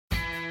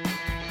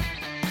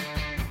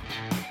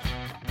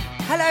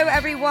Hello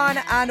everyone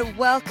and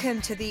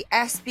welcome to the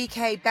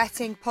SBK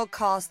betting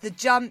podcast, the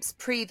Jumps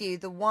preview,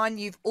 the one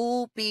you've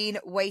all been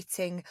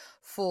waiting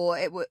for.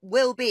 It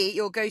will be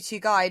your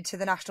go-to guide to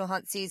the National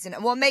Hunt season.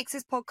 And what makes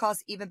this podcast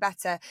even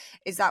better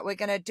is that we're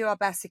going to do our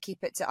best to keep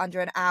it to under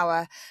an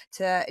hour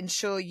to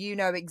ensure you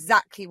know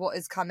exactly what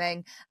is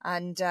coming.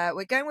 And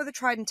we're going with a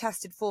tried and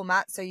tested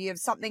format. So you have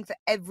something for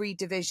every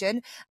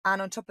division.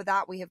 And on top of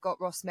that, we have got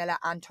Ross Miller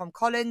and Tom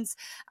Collins.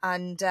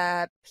 And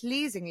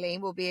pleasingly,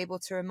 we'll be able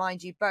to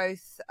remind you both,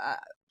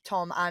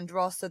 Tom and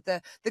Ross, of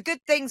the good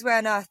things we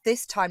unearthed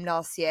this time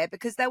last year,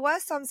 because there were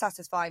some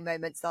satisfying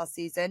moments last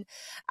season.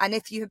 And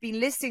if you have been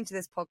listening to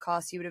this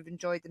podcast, you would have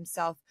enjoyed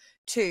themselves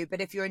too. But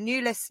if you're a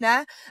new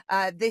listener,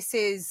 this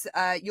is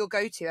your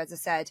go-to, as I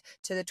said,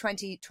 to the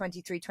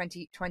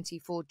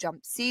 2023-2024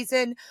 jump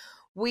season.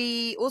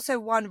 We also,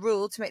 one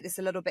rule to make this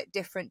a little bit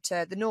different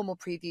to the normal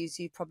previews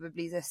you've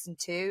probably listened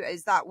to,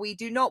 is that we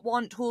do not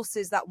want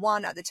horses that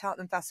won at the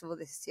Cheltenham Festival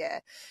this year.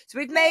 So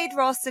we've made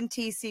Ross and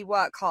TC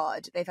work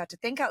hard. They've had to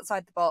think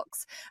outside the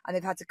box and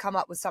they've had to come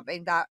up with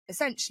something that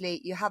essentially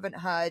you haven't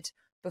heard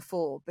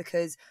before,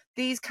 because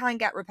these can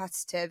get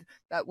repetitive,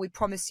 but we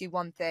promise you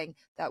one thing,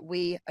 that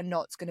we are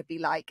not going to be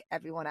like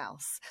everyone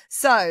else.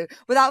 So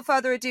without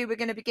further ado, we're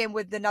going to begin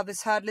with the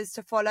novice hurdlers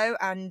to follow,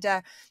 and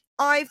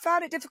I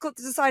found it difficult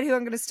to decide who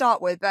I'm going to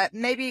start with, but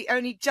maybe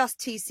only just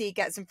TC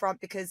gets in front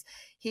because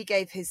he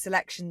gave his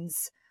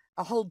selections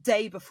a whole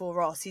day before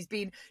Ross. He's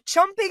been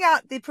chomping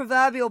at the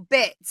proverbial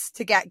bits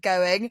to get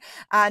going,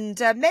 and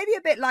maybe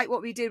a bit like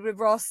what we did with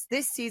Ross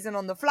this season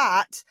on the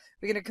flat,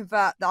 we're going to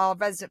convert our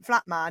resident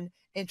flat man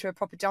into a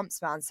proper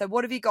jumps man. So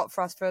what have you got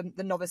for us from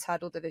the novice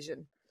hurdle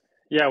division?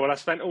 Yeah, well, I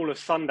spent all of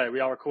Sunday,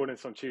 we are recording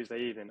this on Tuesday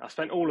evening, I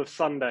spent all of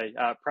Sunday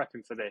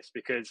prepping for this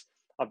because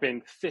I've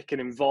been thick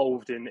and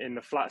involved in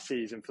the flat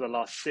season for the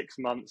last 6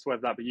 months,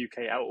 whether that be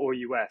UK or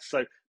US.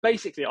 So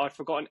basically, I'd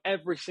forgotten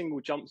every single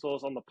jump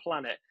source on the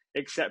planet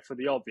except for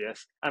the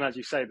obvious. And as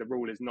you say, the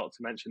rule is not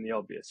to mention the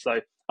obvious.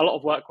 So a lot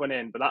of work went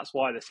in, but that's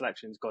why the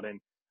selections got in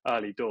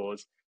early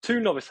doors.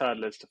 2 novice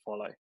hurdlers to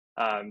follow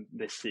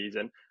this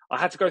season. I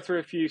had to go through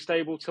a few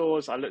stable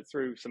tours. I looked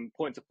through some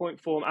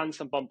point-to-point form and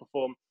some bumper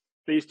form.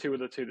 These 2 were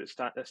the 2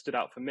 that stood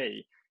out for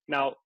me.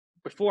 Now,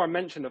 before I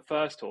mentioned the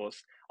first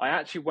horse, I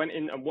actually went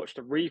in and watched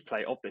a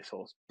replay of this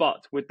horse,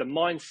 but with the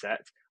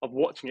mindset of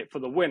watching it for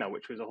the winner,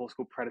 which was a horse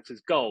called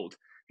Predator's Gold.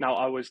 Now,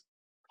 I was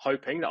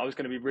hoping that I was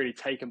going to be really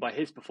taken by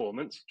his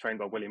performance, trained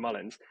by Willie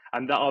Mullins,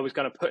 and that I was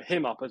going to put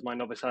him up as my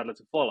novice hurdler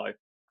to follow.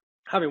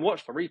 Having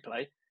watched the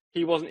replay,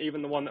 he wasn't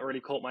even the one that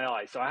really caught my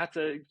eye. So I had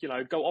to,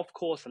 go off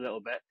course a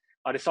little bit.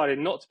 I decided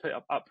not to put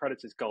up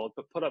Predator's Gold,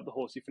 but put up the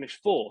horse who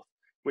finished 4th,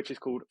 which is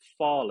called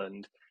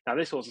Farland. Now,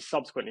 this horse has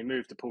subsequently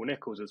moved to Paul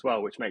Nicholls as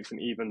well, which makes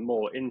him even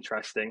more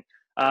interesting.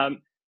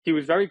 He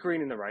was very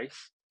green in the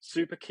race,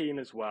 super keen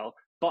as well,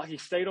 but he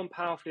stayed on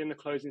powerfully in the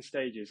closing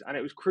stages. And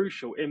it was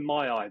crucial in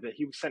my eye that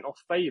he was sent off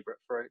favourite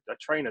for a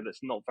trainer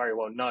that's not very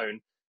well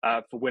known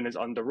for winners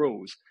under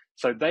rules.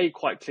 So they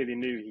quite clearly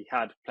knew he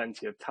had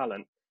plenty of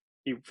talent.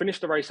 He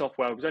finished the race off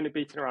well. He was only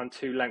beaten around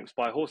 2 lengths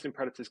by a horse in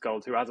Predator's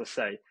Gold, who, as I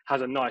say,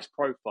 has a nice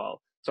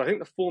profile. So I think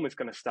the form is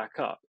going to stack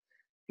up.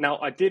 Now,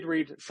 I did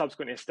read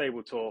subsequently a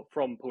stable tour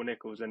from Paul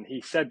Nicholls, and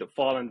he said that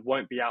Farland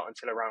won't be out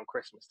until around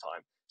Christmas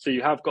time. So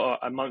you have got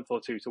a month or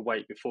 2 to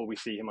wait before we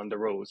see him under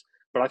rules.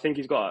 But I think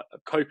he's got a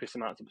copious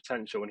amount of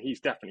potential, and he's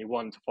definitely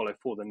one to follow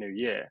for the new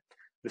year.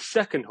 The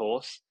second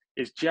horse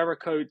is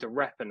Jericho de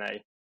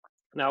Repene.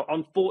 Now,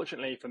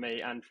 unfortunately for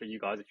me and for you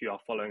guys, if you are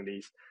following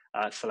these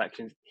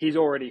selections, he's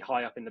already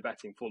high up in the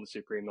betting for the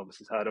Supreme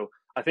Novices Hurdle.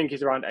 I think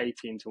he's around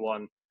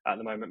 18-1 at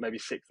the moment, maybe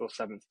 6th or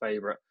 7th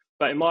favourite.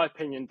 But in my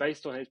opinion,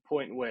 based on his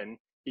point win,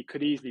 he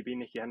could easily be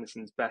Nicky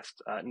Henderson's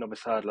best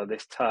novice hurdler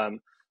this term.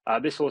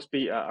 This horse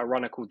beat a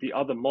runner called the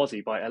Other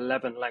Mozzie by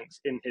 11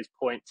 lengths in his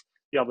point.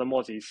 The Other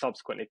Mozzie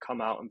subsequently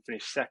come out and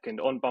finished second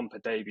on bumper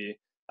debut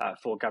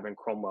for Gavin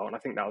Cromwell. And I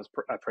think that was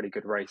a pretty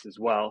good race as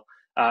well.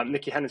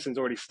 Nicky Henderson's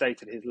already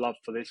stated his love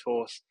for this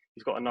horse.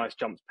 He's got a nice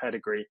jumps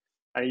pedigree.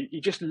 And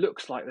he just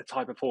looks like the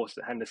type of horse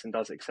that Henderson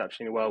does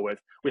exceptionally well with.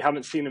 We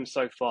haven't seen him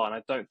so far, and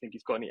I don't think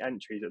he's got any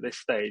entries at this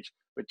stage.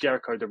 But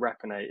Jericho de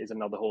Repene is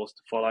another horse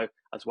to follow,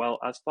 as well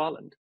as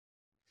Farland.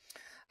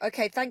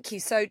 Okay, thank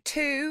you. So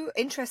 2,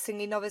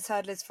 interestingly, novice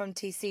hurdlers from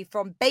TC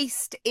from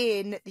based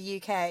in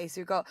the UK. So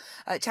we've got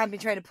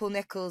champion trainer Paul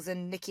Nicholls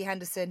and Nicky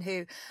Henderson,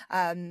 who,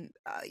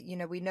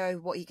 we know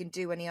what he can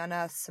do when he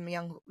unearths some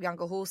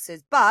younger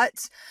horses.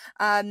 But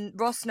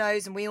Ross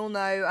knows, and we all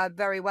know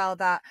very well,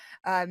 that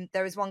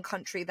there is one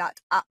country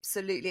that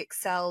absolutely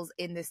excels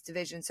in this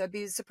division. So I'd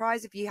be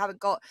surprised if you haven't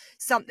got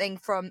something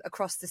from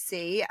across the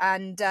sea.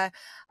 And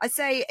I'd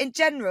say, in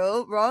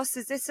general, Ross,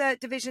 is this a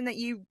division that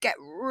you get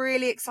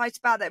really excited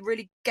about, that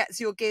really gets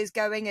your gears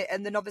going,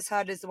 and the novice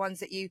hurdlers, the ones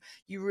that you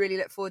really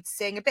look forward to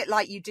seeing, a bit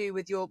like you do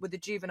with the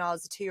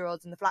juveniles, the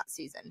 2-year-olds in the flat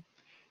season?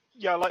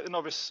 Yeah, I like the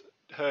novice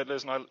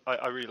hurdlers, and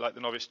I really like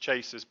the novice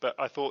chasers, but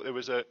I thought there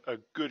was a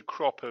good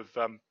crop of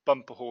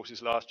bumper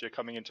horses last year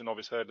coming into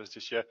novice hurdlers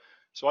this year.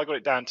 So I got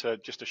it down to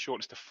just a short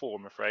list of 4,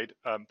 I'm afraid.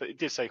 But it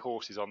did say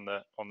horses on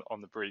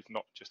the brief,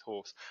 not just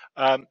horse.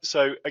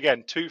 So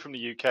again, 2 from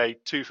the UK,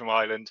 2 from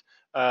Ireland.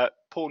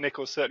 Paul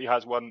Nicholls certainly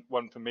has one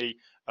for me.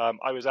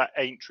 I was at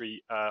Aintree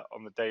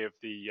on the day of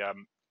the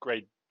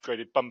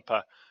graded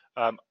bumper.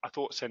 I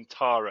thought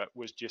Centara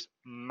was just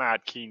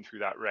mad keen through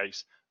that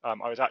race.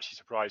 I was actually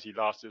surprised he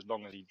lasted as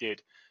long as he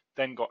did.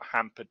 Then got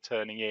hampered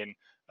turning in.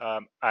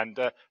 And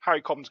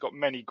Harry Cobham's got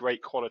many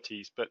great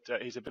qualities, but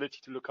his ability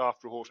to look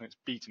after a horse when it's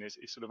beaten is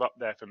sort of up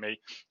there for me.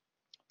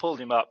 Pulled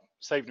him up,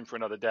 saved him for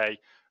another day.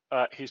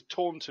 His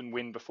Taunton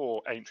win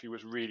before Aintree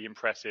was really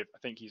impressive. I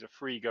think he's a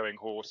free-going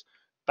horse,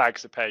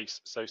 bags the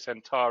pace. So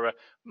Centara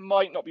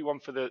might not be one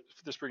for the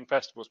spring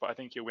festivals, but I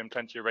think he'll win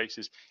plenty of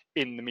races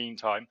in the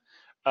meantime.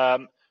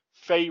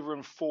 Favour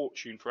and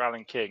fortune for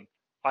Alan King.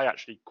 I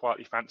actually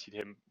quietly fancied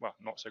him. Well,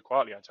 not so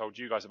quietly. I told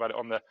you guys about it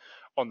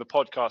on the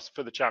podcast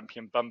for the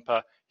champion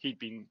bumper. He'd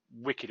been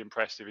wicked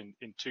impressive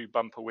in 2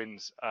 bumper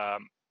wins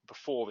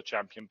before the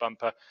champion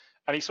bumper,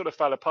 and he sort of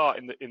fell apart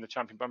in the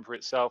champion bumper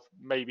itself.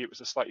 Maybe it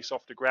was a slightly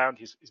softer ground.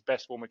 His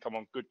best form would come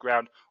on good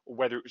ground, or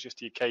whether it was just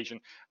the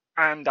occasion.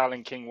 And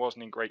Alan King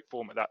wasn't in great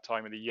form at that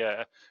time of the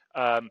year.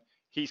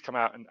 He's come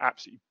out and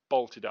absolutely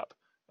bolted up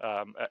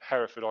at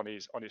Hereford on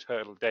his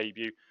hurdle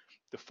debut.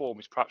 The form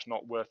is perhaps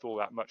not worth all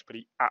that much, but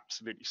he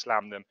absolutely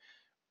slammed them.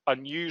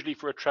 Unusually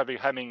for a Trevor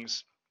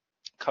Hemmings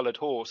coloured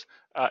horse,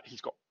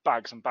 he's got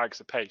bags and bags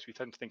of pace. We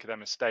tend to think of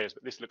them as stayers,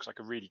 but this looks like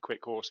a really quick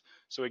horse.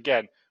 So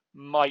again,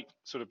 might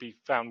sort of be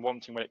found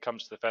wanting when it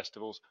comes to the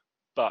festivals,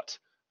 but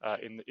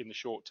in the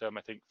short term,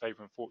 I think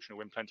Favour and Fortune will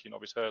win plenty of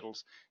novice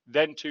hurdles.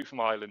 Then 2 from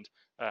Ireland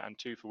and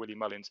 2 for Willie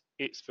Mullins.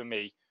 It's for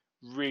me.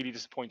 Really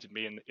disappointed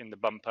me in the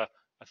bumper.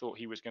 I thought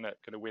he was going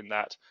to win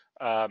that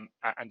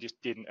and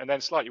just didn't. And then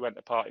slightly went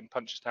apart in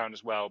Punchestown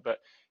as well, but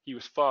he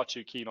was far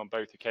too keen on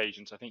both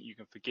occasions. I think you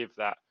can forgive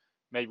that.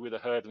 Maybe with a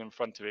hurdle in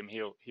front of him,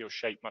 he'll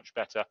shape much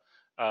better.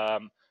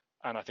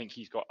 And I think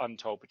he's got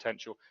untold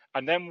potential.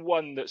 And then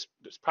one that's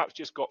perhaps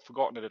just got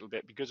forgotten a little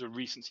bit because of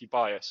recency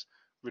bias,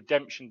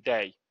 Redemption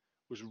Day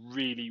was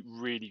really,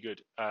 really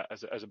good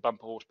as a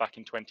bumper horse back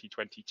in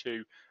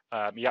 2022.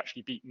 He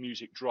actually beat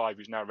Music Drive,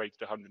 who's now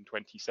rated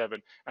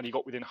 127, and he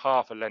got within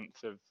half a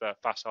length of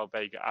Facile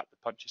Vega at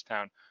the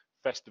Punchestown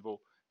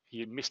Festival.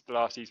 He missed the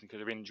last season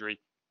because of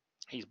injury.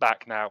 He's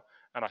back now,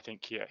 and I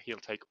think he'll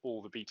take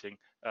all the beating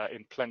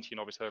in plenty of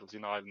novice hurdles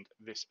in Ireland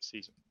this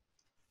season.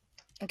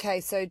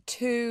 Okay, so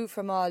 2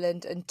 from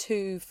Ireland and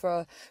 2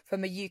 from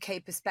a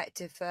UK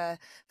perspective for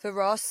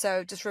Ross.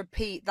 So just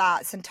repeat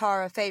that: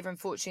 Centara, Favour and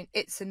Fortune,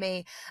 It's For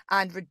Me,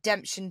 and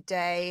Redemption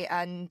Day.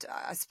 And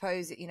I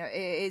suppose it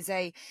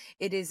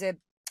is a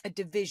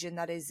division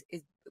that is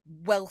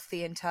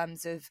wealthy in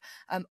terms of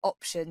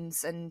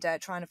options, and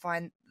trying to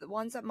find the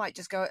ones that might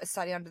just go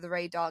slightly under the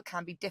radar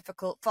can be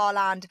difficult.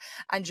 Farland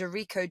and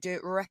Jericho de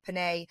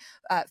Repene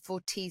for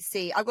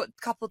TC. I've got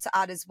a couple to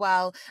add as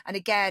well, and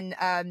again,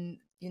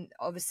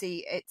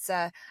 obviously it's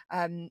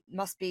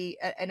must be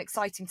an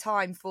exciting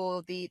time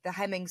for the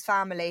Hemmings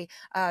family,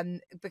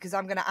 because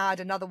I'm going to add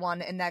another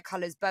one in their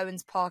colours.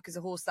 Bowens Park is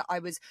a horse that I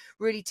was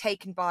really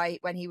taken by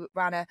when he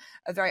ran a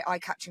very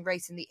eye-catching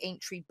race in the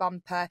Aintree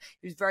bumper.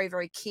 He was very,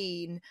 very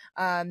keen,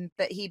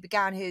 but he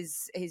began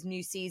his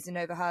new season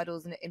over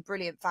hurdles in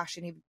brilliant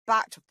fashion. He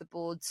backed off the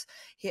boards.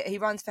 He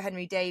runs for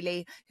Henry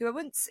Daly, who I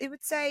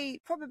would say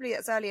probably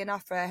it's early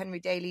enough for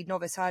Henry Daly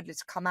novice hurdler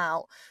to come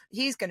out.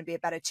 He's going to be a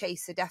better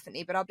chaser,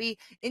 definitely, but I'll be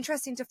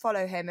interesting to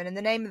follow him. And in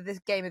the name of this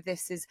game of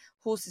this is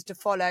horses to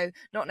follow,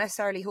 not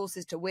necessarily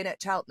horses to win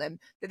at Cheltenham,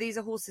 but these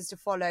are horses to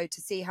follow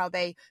to see how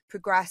they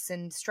progress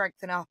and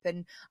strengthen up.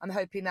 And I'm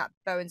hoping that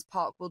Bowens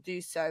Park will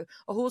do so.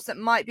 A horse that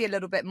might be a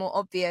little bit more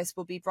obvious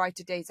will be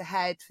Brighter Days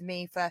Ahead for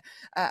me, for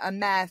a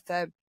mare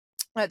for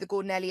the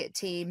Gordon Elliott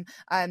team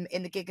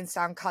in the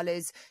Gigginstown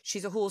colours.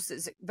 She's a horse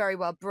that's very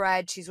well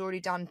bred. She's already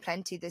done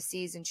plenty this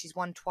season. She's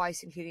won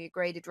twice, including a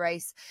graded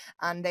race,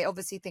 and they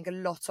obviously think a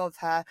lot of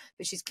her,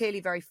 but she's clearly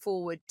very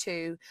forward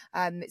too.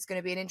 It's going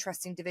to be an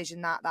interesting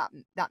division, that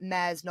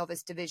mare's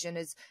novice division,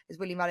 as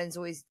Willie Mullins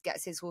always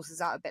gets his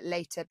horses out a bit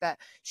later, but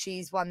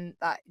she's one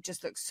that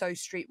just looks so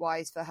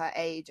streetwise for her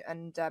age,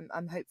 and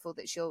I'm hopeful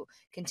that she'll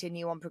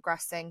continue on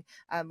progressing,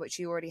 which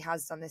she already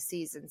has done this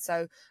season.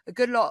 So a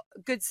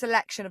good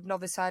selection of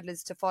novice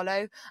hurdlers to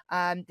follow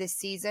this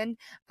season,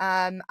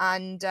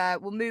 and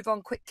we'll move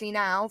on quickly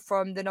now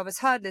from the novice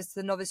hurdlers to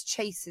the novice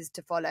chasers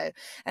to follow.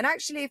 And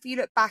actually, if you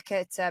look back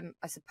at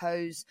I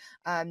suppose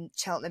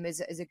Cheltenham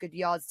is a good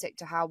yardstick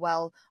to how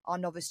well our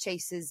novice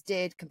chasers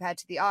did compared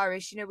to the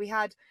Irish. We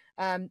had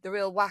the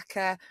real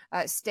whacker,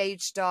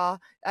 Stage Star,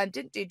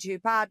 didn't do too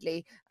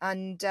badly,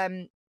 and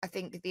I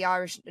think the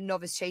Irish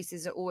novice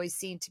chasers are always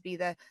seen to be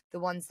the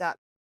ones that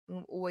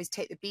always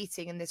take the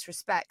beating in this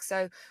respect.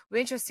 So we're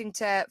interesting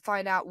to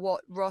find out what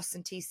Ross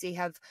and TC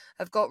have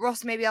got.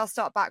 Ross, maybe I'll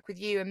start back with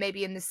you, and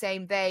maybe in the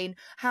same vein,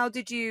 how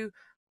did you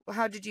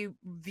how did you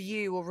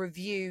view or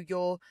review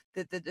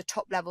the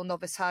top level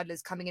novice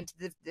hurdlers coming into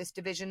this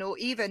division, or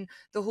even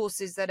the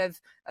horses that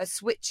are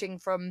switching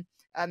from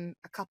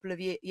a couple of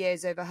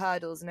years over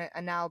hurdles and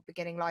are now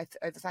beginning life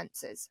over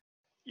fences?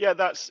 Yeah,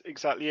 that's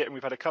exactly it. And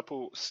we've had a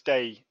couple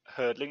stay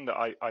hurdling that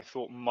I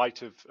thought might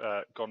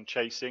have gone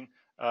chasing.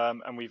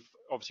 And we've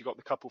obviously got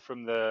the couple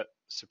from the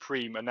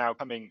Supreme are now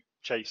coming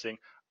chasing.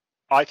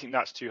 I think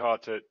that's too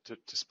hard to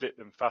split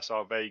them.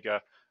 Facile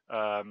Vega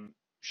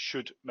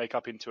should make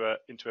up into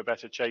a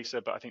better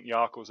chaser, but I think the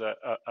Arkle's a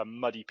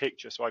muddy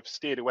picture, so I've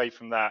steered away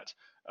from that.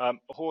 A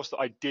horse that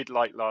I did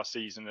like last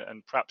season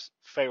and perhaps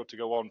failed to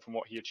go on from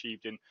what he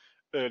achieved in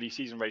early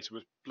season races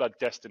was Blood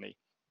Destiny.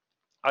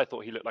 I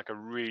thought he looked like a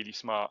really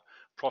smart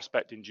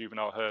prospect in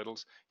juvenile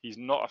hurdles. He's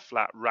not a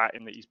flat rat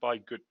in that he's by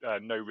good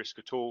no risk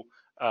at all.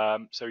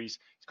 So he's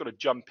got a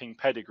jumping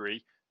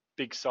pedigree,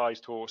 big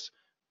sized horse.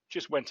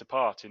 Just went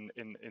apart in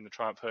the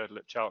Triumph Hurdle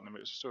at Cheltenham.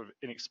 It was a sort of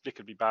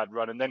inexplicably bad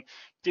run, and then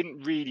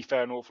didn't really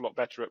fare an awful lot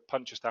better at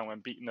Punchestown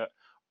when beaten at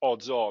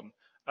odds on.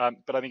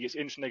 But I think it's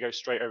interesting they go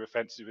straight over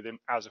fences with him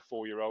as a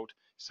 4-year-old.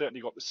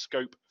 Certainly got the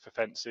scope for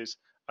fences,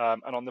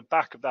 and on the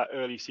back of that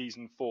early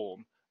season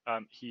form,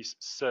 he's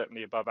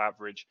certainly above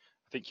average.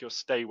 I think he'll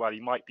stay well. He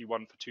might be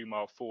 1 for 2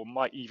 mile form,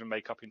 might even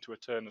make up into a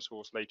Turner's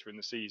horse later in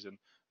the season.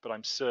 But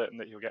I'm certain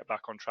that he'll get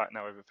back on track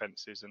now over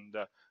fences, and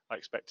I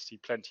expect to see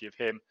plenty of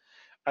him.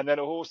 And then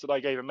a horse that I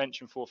gave a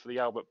mention for the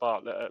Albert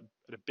Bartlett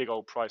at a big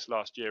old price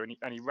last year,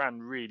 and he ran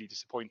really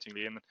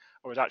disappointingly. And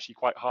I was actually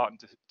quite heartened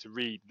to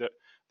read that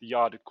the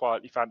yard had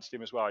quietly fancied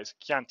him as well. It's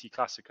Chianti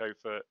Classico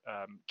for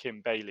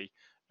Kim Bailey.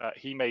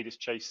 He made his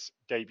chase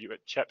debut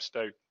at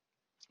Chepstow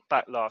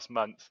back last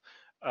month.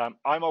 I'm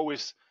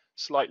always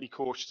slightly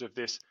cautious of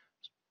this.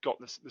 Got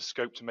the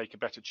scope to make a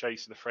better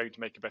chaser, the frame to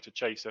make a better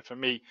chaser. For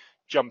me,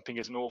 jumping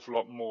is an awful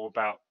lot more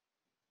about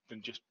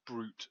than just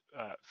brute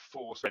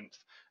force strength.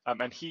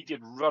 And he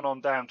did run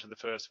on down to the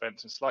first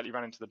fence and slightly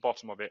ran into the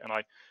bottom of it. And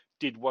I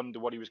did wonder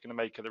what he was going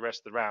to make of the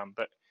rest of the round.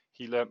 But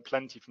he learnt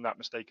plenty from that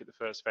mistake at the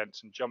first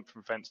fence and jumped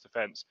from fence to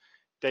fence.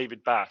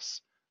 David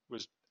Bass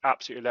was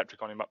absolutely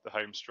electric on him up the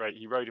home straight.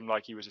 He rode him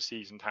like he was a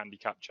seasoned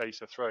handicap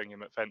chaser, throwing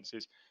him at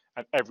fences.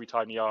 And every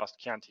time he asked,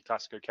 Chianti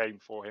Classico came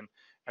for him.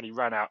 And he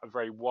ran out a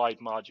very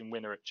wide margin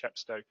winner at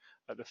Chepstow.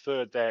 At the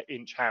third there,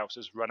 Inch House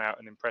has run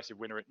out an impressive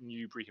winner at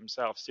Newbury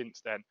himself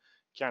since then.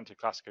 Chianti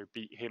Classico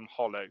beat him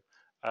hollow.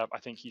 I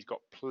think he's got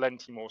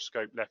plenty more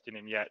scope left in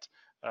him yet.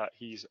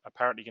 He's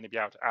apparently going to be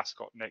out at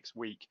Ascot next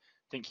week.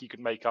 I think he could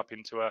make up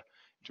into a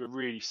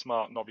really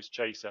smart novice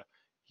chaser.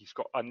 He's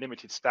got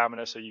unlimited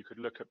stamina, so you could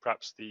look at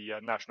perhaps the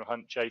National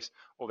Hunt Chase,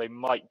 or they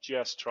might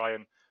just try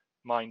and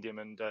mind him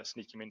and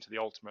sneak him into the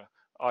Ultima.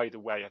 Either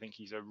way, I think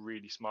he's a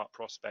really smart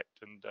prospect,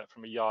 and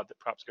from a yard that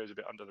perhaps goes a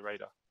bit under the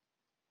radar.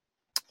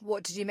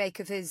 What did you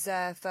make of his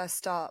first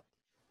start?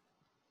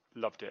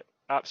 Loved it.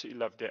 Absolutely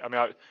loved it. I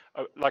mean,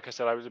 like I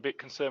said, I was a bit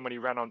concerned when he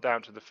ran on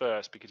down to the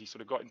first because he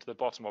sort of got into the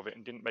bottom of it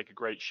and didn't make a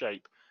great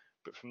shape.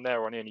 But from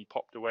there on in, he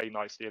popped away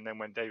nicely. And then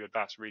when David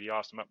Bass really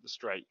asked him up the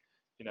straight,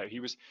 he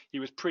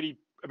was pretty.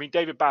 I mean,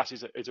 David Bass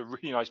is a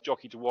really nice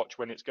jockey to watch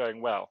when it's going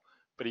well,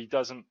 but he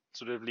doesn't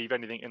sort of leave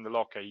anything in the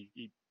locker.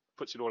 He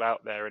puts it all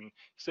out there, and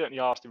certainly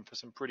asked him for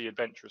some pretty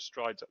adventurous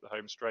strides up the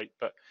home straight.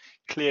 But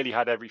clearly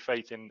had every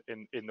faith in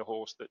the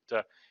horse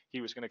that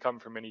he was going to come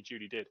from, and he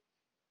duly did.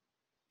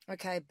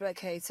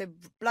 Okay. So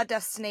Blood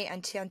Destiny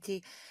and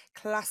Chianti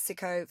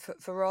Classico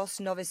for Ross,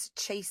 novice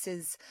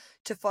chasers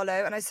to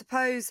follow. And I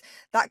suppose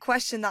that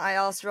question that I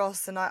asked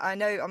Ross, and I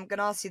know I'm going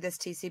to ask you this,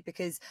 TC,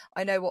 because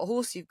I know what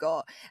horse you've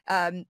got,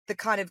 the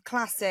kind of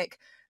classic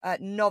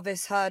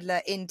novice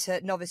hurdler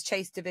into novice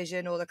chase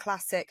division, or the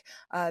classic,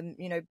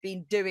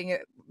 been doing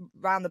it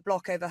round the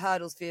block over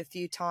hurdles for a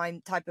few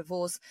time type of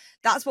horse.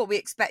 That's what we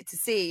expect to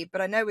see.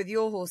 But I know with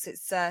your horse,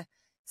 it's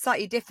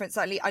slightly different,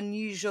 slightly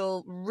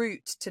unusual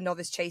route to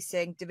novice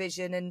chasing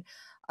division,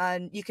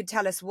 and you can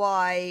tell us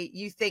why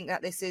you think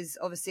that this is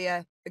obviously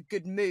a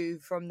good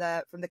move from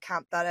the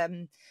camp that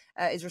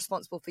is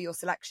responsible for your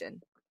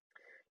selection.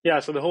 Yeah,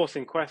 so the horse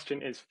in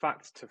question is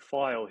Fact to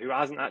File, who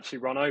hasn't actually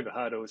run over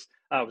hurdles.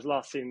 Was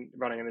last seen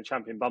running in the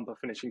Champion Bumper,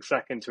 finishing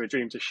second to A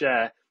Dream to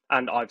Share.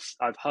 And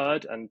I've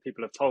heard, and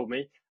people have told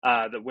me,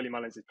 that Willie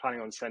Mullins is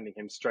planning on sending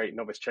him straight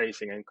novice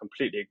chasing and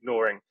completely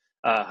ignoring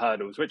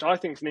hurdles, which I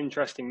think is an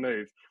interesting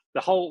move. The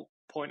whole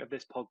point of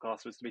this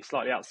podcast was to be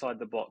slightly outside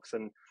the box,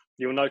 and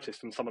you'll notice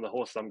from some of the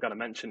horses I'm going to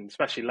mention,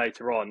 especially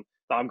later on,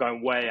 that I'm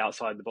going way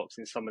outside the box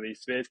in some of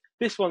these spheres.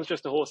 This one's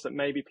just a horse that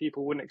maybe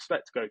people wouldn't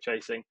expect to go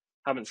chasing,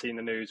 haven't seen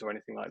the news or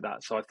anything like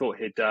that. So I thought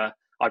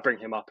I'd bring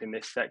him up in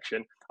this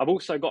section. I've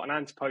also got an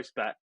anti-post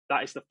bet.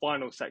 That is the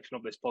final section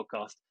of this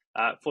podcast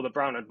for the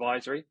Brown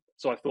Advisory.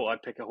 So I thought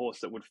I'd pick a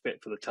horse that would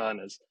fit for the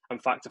Turners,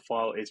 and Fact to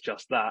File is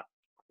just that.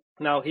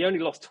 Now, he only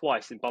lost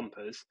twice in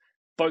bumpers,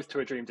 both to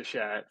A Dream to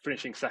Share,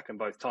 finishing second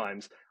both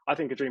times. I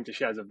think A Dream to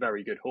Share is a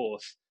very good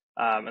horse.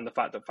 And the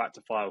fact that Fact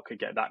to File could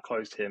get that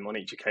close to him on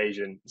each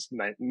occasion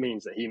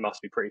means that he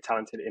must be pretty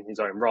talented in his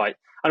own right.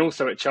 And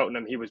also at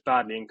Cheltenham, he was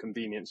badly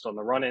inconvenienced on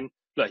the run-in.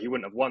 Look, he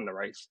wouldn't have won the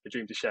race. A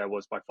Dream to Share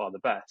was by far the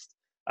best.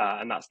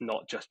 And that's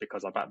not just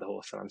because I backed the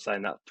horse, and I'm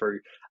saying that through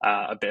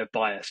a bit of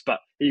bias. But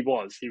he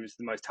was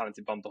the most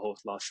talented bumper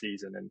horse last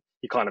season, and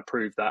he kind of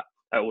proved that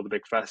at all the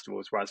big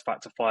festivals, whereas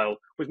Factor File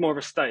was more of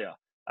a stayer.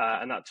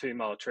 And that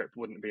 2-mile trip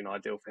wouldn't have been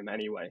ideal for him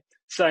anyway.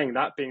 Saying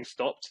that, being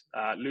stopped,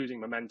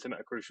 losing momentum at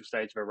a crucial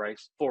stage of a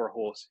race for a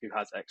horse who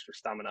has extra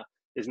stamina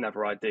is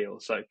never ideal.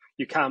 So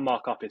you can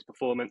mark up his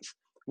performance.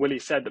 Willie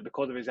said that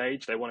because of his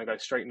age, they want to go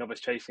straight novice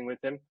chasing with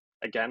him.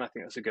 Again, I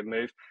think that's a good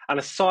move. And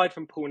aside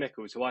from Paul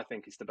Nicholls, who I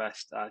think is the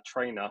best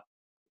trainer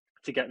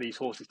to get these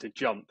horses to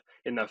jump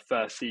in their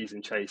first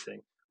season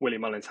chasing, Willie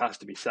Mullins has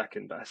to be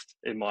second best,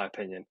 in my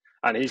opinion.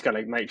 And he's going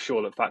to make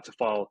sure that Factor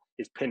File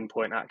is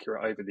pinpoint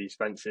accurate over these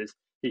fences.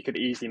 He could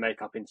easily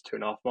make up into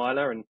 2.5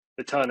 miler, and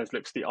the Turners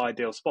looks the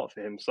ideal spot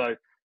for him. So,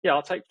 yeah,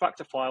 I'll take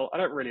Factor File. I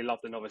don't really love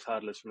the novice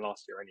hurdlers from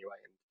last year anyway,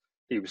 and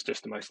he was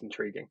just the most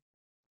intriguing.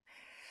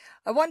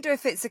 I wonder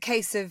if it's a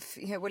case of,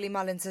 Willie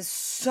Mullins has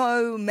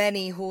so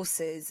many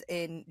horses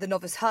in the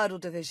novice hurdle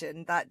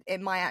division that it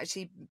might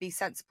actually be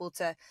sensible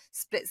to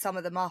split some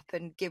of them up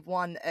and give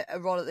one a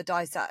roll at the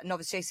dice at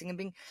novice chasing. And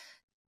being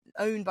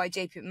owned by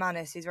JP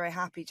McManus, he's very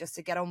happy just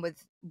to get on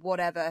with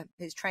whatever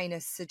his trainer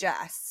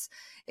suggests.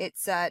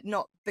 It's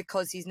not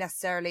because he's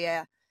necessarily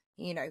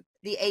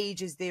the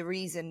age is the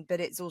reason, but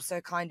it's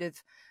also kind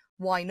of,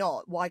 why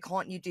not? Why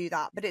can't you do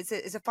that? But it's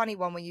a funny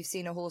one when you've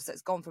seen a horse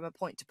that's gone from a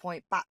point to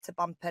point, back to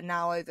bumper,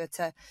 now over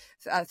to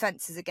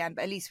fences again.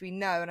 But at least we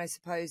know, and I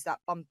suppose that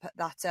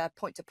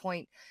point to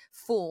point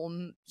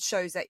form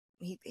shows that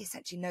he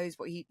essentially knows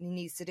what he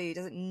needs to do. He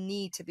doesn't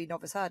need to be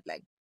novice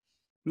hurdling.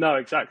 No,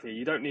 exactly.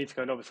 You don't need to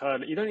go novice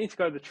hurdling. You don't need to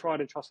go the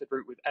tried and trusted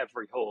route with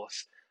every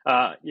horse.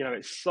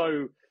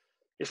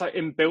 It's like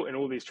inbuilt in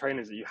all these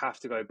trainers that you have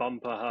to go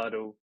bumper,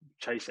 hurdle,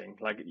 chasing.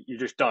 Like, you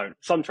just don't.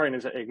 Some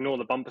trainers ignore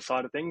the bumper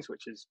side of things,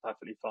 which is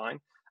perfectly fine.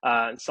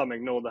 And some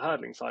ignore the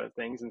hurdling side of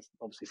things, and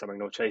obviously some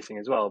ignore chasing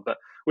as well. But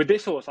with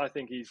this horse, I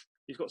think he's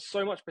got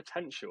so much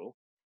potential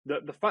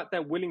that the fact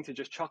they're willing to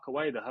just chuck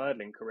away the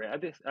hurdling career,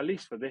 at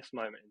least for this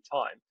moment in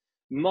time,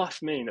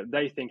 must mean that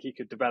they think he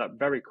could develop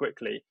very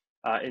quickly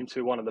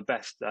into one of the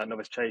best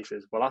novice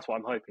chasers. Well, that's what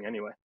I'm hoping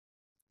anyway.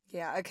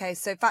 Yeah, okay,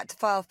 so Factor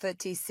File for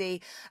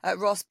TC,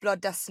 Ross,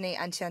 Blood Destiny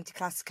and Chianti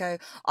Classico.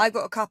 I've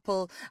got a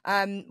couple.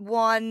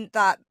 One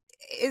that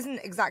isn't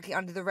exactly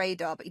under the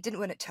radar, but he didn't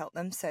win at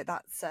Cheltenham, so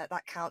that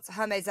counts.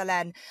 Hermes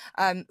Allen,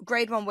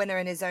 Grade 1 winner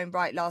in his own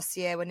right last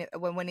year when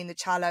winning the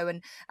Challow,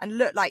 and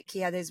looked like he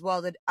had his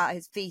world at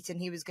his feet, and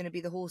he was going to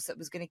be the horse that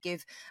was going to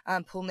give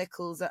Paul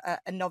Nicholls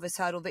a novice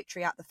hurdle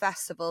victory at the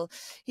festival.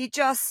 He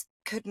just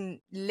couldn't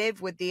live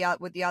with the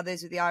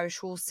others, with the Irish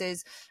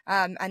horses,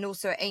 and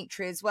also at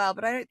Aintree as well.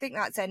 But I don't think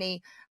that's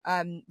any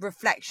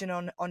reflection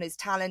on his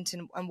talent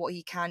and what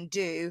he can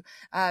do.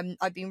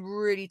 I've been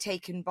really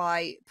taken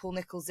by Paul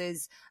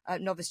Nichols's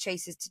novice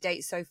chases to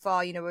date so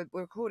far. We're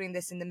recording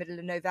this in the middle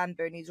of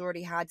November, and he's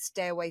already had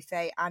Stay Away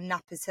Faye and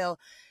Nappers Hill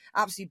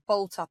absolutely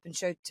bolt up and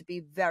showed to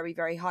be very,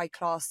 very high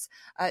class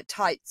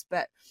types.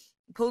 But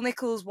Paul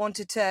Nicholls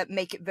wanted to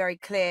make it very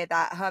clear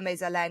that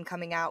Hermes Allen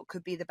coming out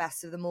could be the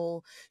best of them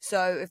all.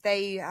 So if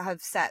they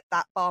have set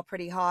that bar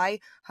pretty high,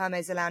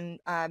 Hermes Allen,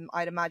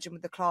 I'd imagine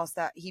with the class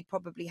that he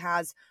probably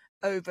has,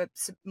 over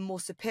more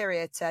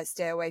superior to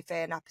Stay Away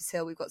Fair and Nappers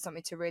Hill, we've got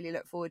something to really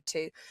look forward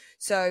to.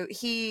 So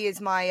he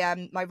is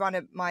my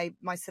runner,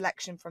 my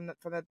selection from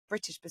a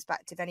British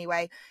perspective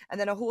anyway. And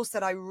then a horse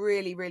that I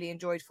really, really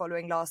enjoyed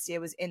following last year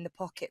was In the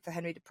Pocket for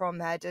Henry de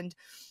Bromhead. And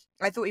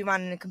I thought he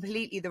ran in a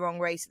completely the wrong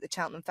race at the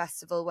Cheltenham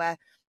Festival, where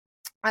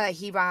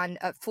he ran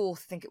at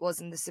fourth, I think it was,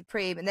 in the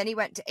Supreme, and then he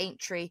went to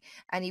Aintree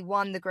and he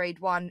won the Grade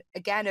 1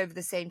 again over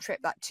the same trip,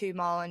 that 2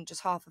 mile and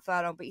just half a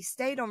furlong, but he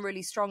stayed on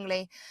really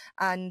strongly,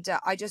 and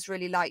I just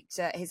really liked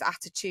his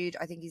attitude.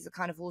 I think he's the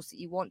kind of horse that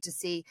you want to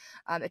see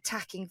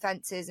attacking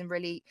fences and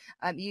really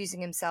using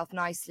himself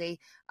nicely.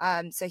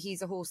 So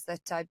he's a horse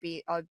that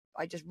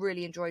I just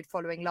really enjoyed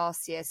following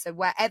last year. So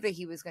wherever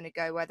he was going to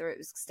go, whether it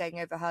was staying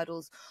over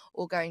hurdles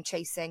or going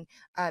chasing,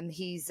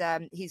 he's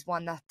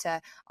one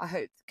that I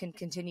hope can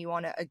continue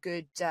on a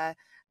good,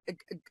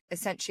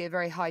 essentially a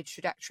very high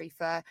trajectory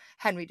for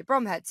Henry de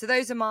Bromhead. So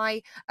those are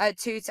my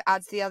two to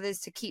add to the others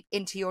to keep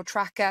into your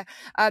tracker.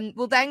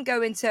 We'll then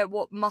go into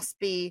what must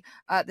be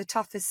the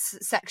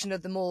toughest section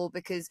of them all,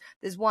 because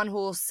there's one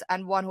horse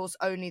and one horse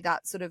only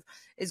that sort of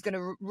is going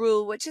to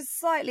rule, which is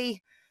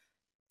slightly...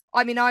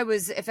 I mean, I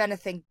was, if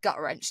anything,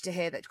 gut-wrenched to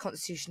hear that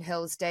Constitution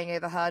Hill is staying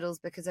over hurdles,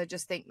 because I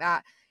just think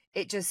that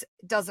it just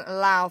doesn't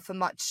allow for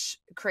much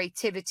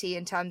creativity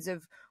in terms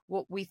of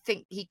what we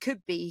think he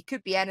could be. He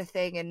could be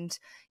anything, and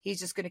he's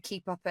just going to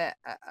keep up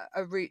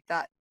a route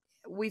that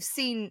we've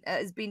seen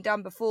has been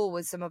done before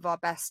with some of our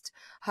best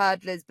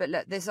hurdlers. But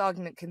look, this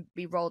argument can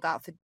be rolled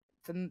out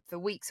for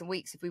weeks and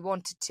weeks if we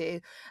wanted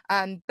to,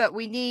 but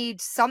we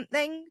need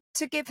something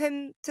to give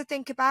him to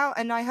think about,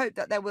 and I hope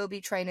that there will be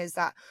trainers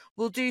that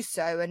will do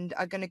so and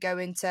are going to go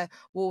into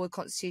war with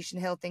Constitution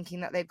Hill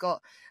thinking that they've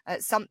got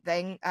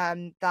something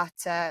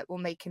that will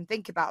make him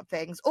think about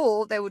things,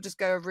 or they will just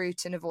go a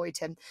route and avoid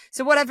him.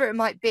 So whatever it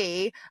might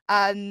be,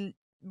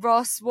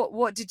 Ross,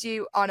 what did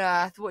you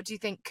unearth? What do you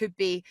think could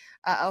be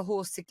a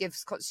horse to give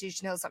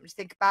Constitution Hill something to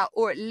think about?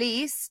 Or at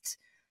least,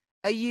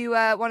 are you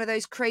one of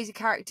those crazy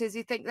characters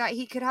who think that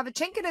he could have a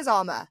chink in his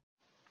armour?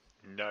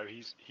 No,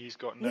 he's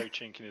got no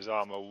chink in his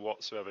armour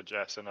whatsoever,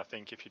 Jess. And I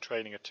think if you're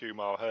training a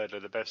 2-mile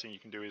hurdler, the best thing you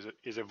can do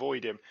is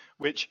avoid him,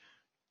 which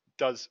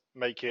does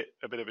make it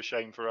a bit of a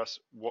shame for us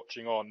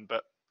watching on.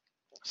 But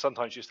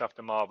sometimes you just have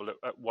to marvel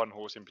at one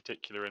horse in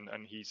particular, and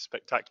he's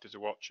spectacular to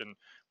watch. And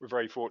we're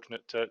very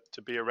fortunate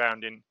to be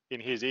around in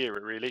his era,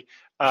 really.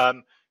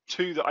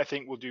 Two that I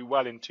think will do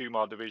well in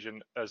 2-mile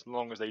division as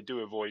long as they do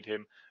avoid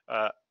him.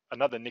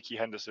 Another Nicky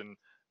Henderson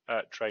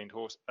trained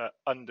horse,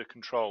 Under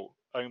Control,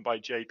 owned by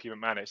JP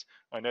McManus.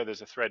 I know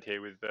there's a thread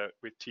here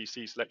with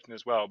TC selection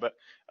as well, but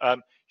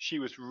she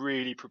was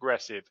really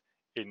progressive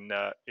in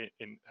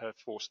her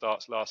 4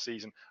 starts last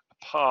season,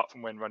 apart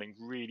from when running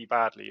really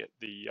badly at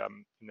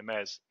in the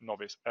Mares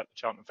Novice at the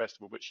Cheltenham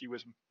Festival. But she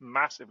was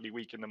massively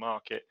weak in the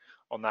market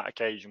on that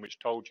occasion, which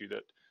told you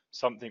that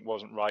something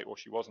wasn't right, or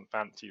she wasn't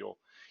fancied, or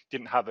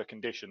didn't have the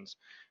conditions.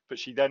 But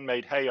she then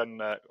made hay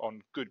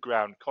on good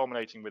ground,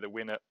 culminating with a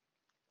win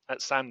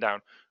at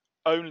Sandown,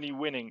 only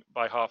winning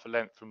by half a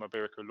length from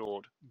Iberico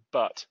Lord.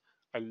 But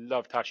I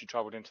loved how she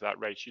travelled into that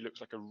race. She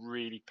looks like a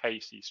really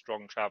pacey,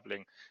 strong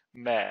travelling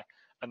mare.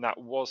 And that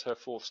was her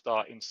 4th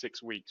start in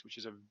 6 weeks, which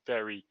is a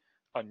very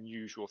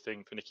unusual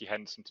thing for Nicky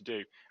Henderson to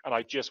do. And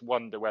I just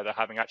wonder whether,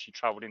 having actually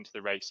travelled into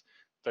the race,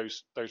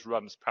 those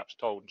runs perhaps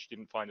told, and she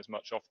didn't find as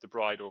much off the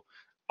bridle.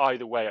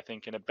 Either way, I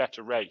think in a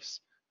better race,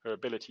 her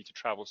ability to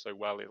travel so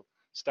well, it'll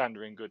stand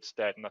her in good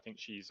stead. And I think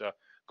she's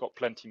got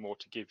plenty more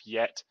to give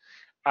yet.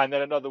 And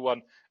then another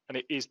one, and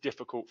it is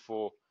difficult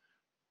for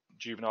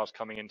juveniles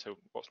coming into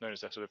what's known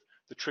as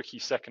the tricky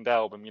second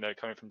album,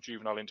 coming from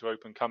juvenile into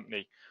open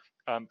company.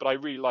 But I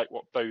really like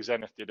what Bo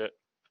Zenith did at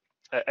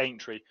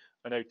Aintree.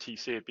 I know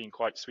TC had been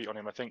quite sweet on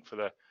him, I think, for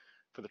the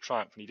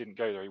Triumph, and he didn't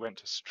go there. He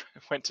went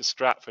to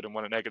Stratford and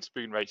won an Egg and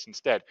Spoon race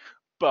instead.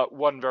 But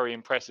won very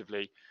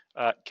impressively.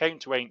 Came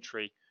to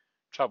Aintree,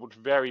 travelled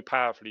very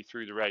powerfully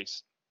through the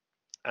race,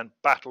 and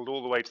battled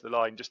all the way to the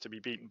line just to be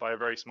beaten by a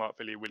very smart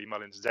filly, Willie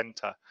Mullins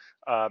Zenta.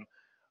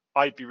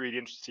 I'd be really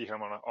interested to see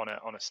him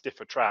on a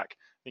stiffer track.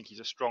 I think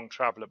he's a strong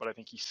traveller, but I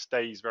think he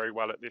stays very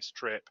well at this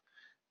trip.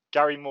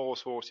 Gary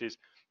Moore's horses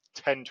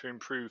tend to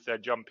improve their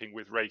jumping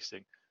with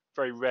racing.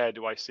 Very rare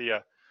do I see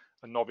a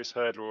novice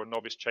hurdler or a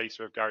novice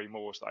chaser of Gary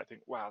Moore's that I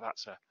think, wow,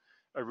 that's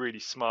a really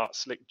smart,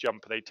 slick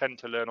jumper. They tend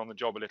to learn on the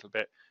job a little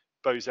bit.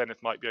 Bo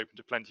Zenith might be open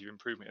to plenty of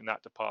improvement in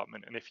that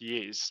department. And if he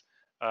is,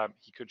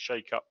 he could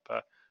shake up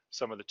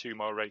some of the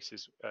 2-mile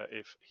races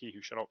if he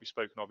who shall not be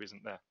spoken of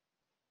isn't there.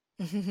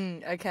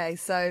 Okay,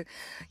 so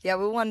yeah,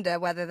 we'll wonder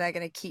whether they're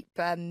going to keep.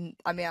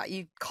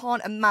 You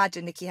can't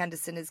imagine Nicky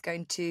Henderson is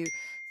going to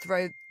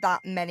throw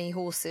that many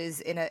horses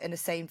in a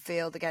same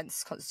field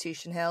against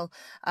Constitution Hill.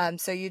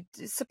 So you'd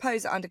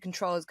suppose that Under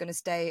Control is going to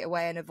stay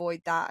away and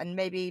avoid that, and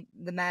maybe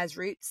the mare's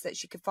routes that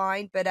she could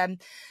find. But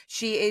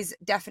she is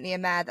definitely a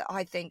mare that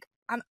I think,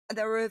 and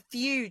there are a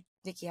few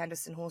Nicky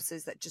Henderson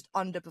horses that just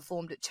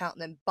underperformed at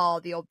Cheltenham, bar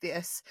the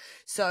obvious.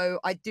 So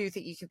I do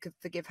think you could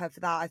forgive her for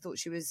that. I think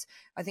she was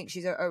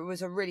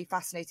a really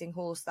fascinating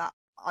horse, that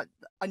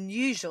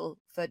unusual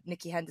for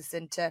Nicky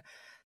Henderson to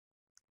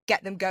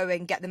get them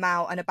going, get them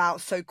out and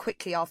about so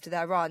quickly after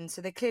their run.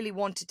 So they clearly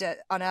wanted to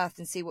unearth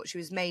and see what she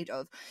was made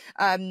of.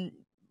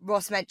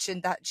 Ross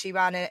mentioned that she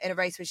ran in a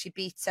race where she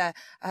beat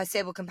her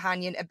stable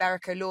companion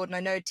Iberico Lord, and I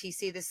know,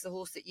 TC, this is a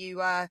horse that you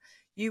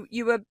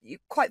were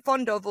quite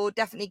fond of, or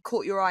definitely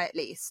caught your eye at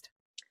least.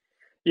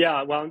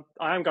 Yeah, well,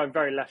 I am going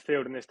very left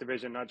field in this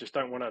division. I just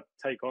don't want to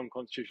take on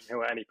Constitution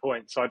Hill at any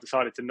point. So I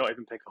decided to not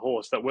even pick a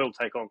horse that will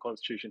take on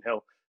Constitution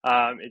Hill.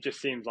 It just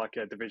seems like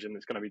a division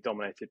that's going to be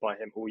dominated by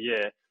him all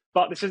year.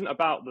 But this isn't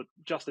about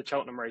just the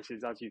Cheltenham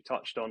races, as you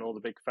touched on, all the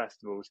big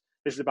festivals.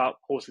 This is about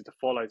horses to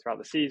follow throughout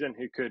the season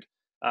who could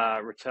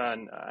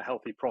return a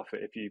healthy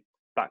profit if you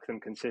back them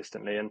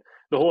consistently. And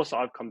the horse that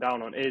I've come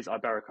down on is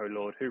Iberico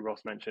Lord, who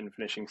Ross mentioned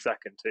finishing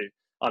second to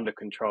Under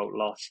Control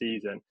last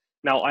season.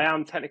 Now, I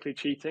am technically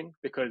cheating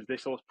because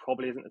this horse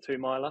probably isn't a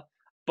 2-miler,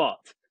 but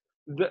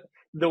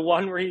the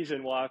one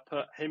reason why I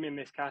put him in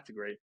this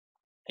category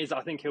is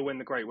I think he'll win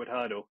the Great Wood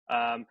Hurdle.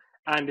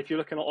 And if you're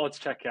looking at Odds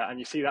Checker and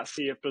you see that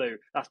sea of blue,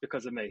 that's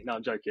because of me. No,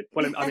 I'm joking.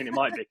 Well, I mean, it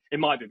might be. It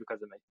might be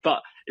because of me,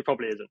 but it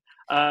probably isn't.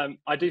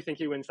 I do think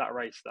he wins that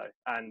race, though.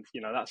 And,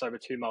 that's over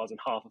 2 miles and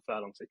half a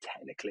furlong. So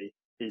technically,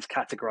 he's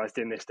categorised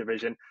in this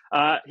division.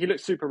 He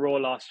looked super raw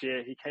last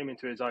year. He came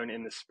into his own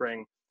in the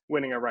spring,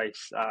 winning a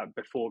race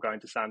before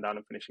going to Sandown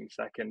and finishing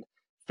second.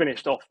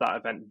 Finished off that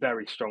event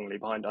very strongly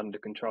behind Under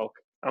Control,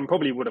 and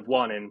probably would have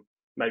won in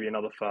maybe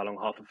another furlong,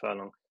 half a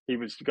furlong. He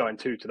was going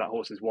 2 to that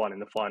horse's 1 in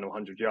the final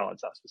 100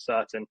 yards, that's for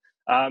certain.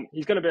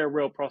 He's going to be a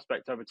real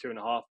prospect over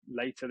 2.5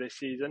 later this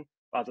season.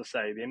 As I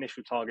say, the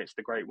initial target's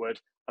the Great Wood.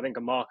 I think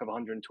a mark of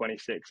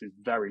 126 is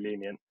very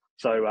lenient.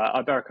 So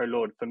Iberico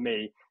Lord, for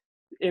me,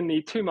 in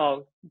the 2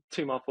 mile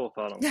 4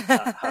 furlong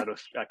hurdle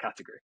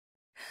category.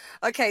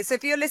 Okay, so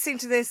if you're listening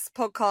to this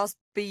podcast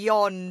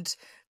beyond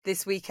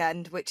this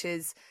weekend, which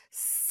is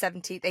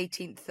 17th,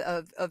 18th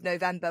of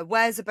November.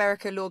 Where's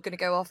Iberico Lord going to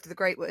go after the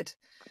Greatwood?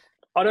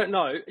 I don't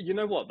know. You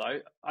know what, though?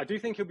 I do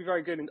think he'll be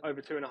very good in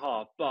over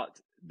 2.5. But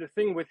the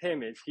thing with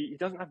him is he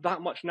doesn't have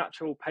that much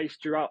natural pace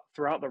throughout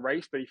the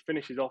race, but he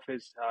finishes off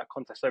his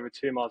contest over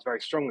 2 miles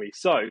very strongly.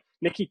 So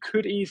Nicky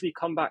could easily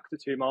come back to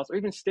 2 miles or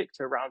even stick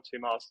to around 2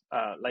 miles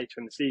later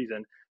in the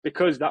season,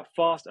 because that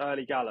fast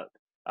early gallop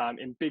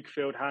in big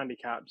field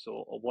handicaps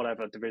or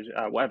whatever division,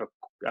 whatever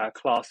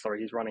class,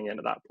 he's running in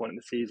at that point in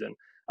the season,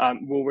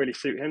 will really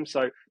suit him.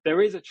 So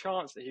there is a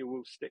chance that he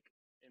will stick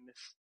in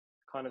this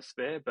kind of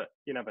sphere, but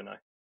you never know.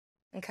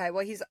 Okay,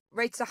 well, he's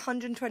rated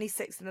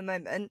 126 at the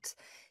moment.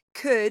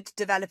 Could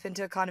develop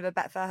into a kind of a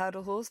Betfair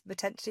hurdle horse,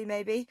 potentially,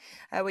 maybe,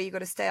 where you've got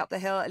to stay up the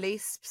hill at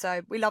least.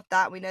 So we love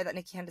that. We know that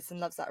Nicky Henderson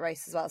loves that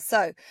race as well.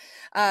 So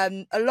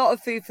a lot of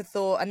food for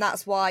thought, and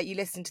that's why you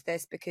listen to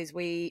this, because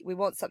we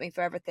want something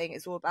for everything.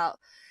 It's all about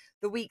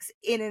the weeks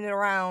in and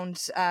around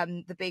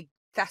the big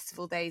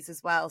festival days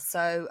as well.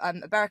 So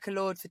Iberico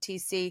Lord for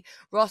TC,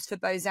 Ross for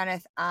Beau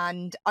Zenith,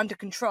 and Under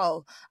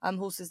Control,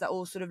 horses that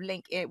all sort of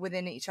link it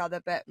within each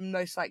other, but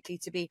most likely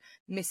to be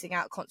missing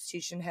out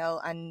Constitution Hill.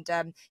 And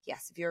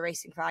yes, if you're a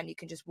racing fan, you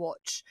can just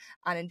watch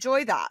and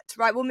enjoy that.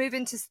 Right, we'll move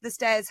into the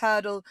Stayers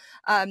Hurdle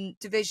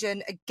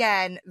division.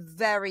 Again,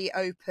 very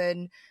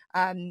open.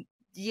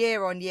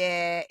 Year on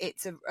year,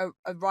 it's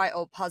a right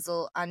old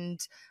puzzle, and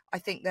I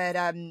think that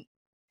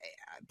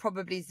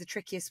probably is the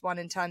trickiest one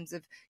in terms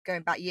of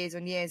going back year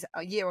on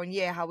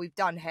year, how we've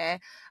done here.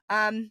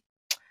 I'll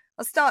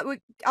start with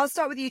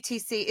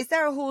UTC. Is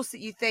there a horse that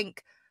you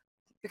think,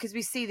 because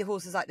we see the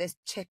horses like this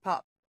chip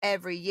up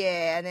every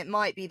year, and it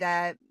might be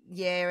their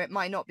year, it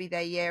might not be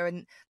their year,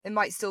 and they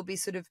might still be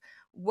sort of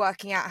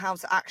working out how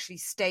to actually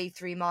stay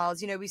 3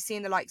 miles. You know, we've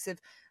seen the likes of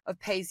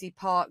Paisley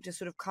Park just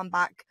sort of come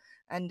back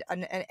and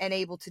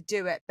able to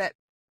do it, but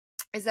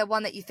is there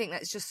one that you think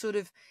that's just sort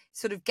of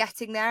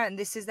getting there, and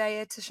this is their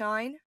year to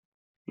shine?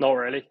 Not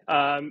really.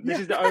 This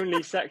is the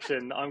only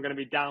section I'm going to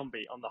be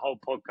downbeat on the whole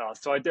podcast,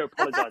 so I do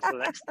apologise for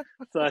the next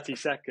 30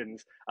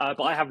 seconds.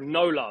 But I have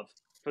no love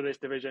for this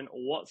division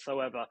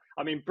whatsoever.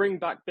 I mean, bring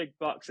back Big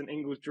Bucks and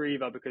Ingles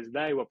Drever, because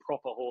they were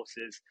proper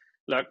horses.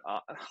 Look,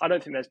 I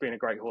don't think there's been a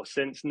great horse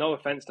since. No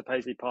offence to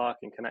Paisley Park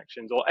and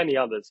Connections or any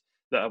others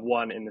that have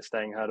won in the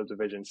staying hurdle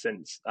division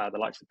since the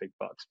likes of Big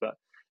Bucks, but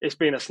it's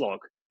been a slog.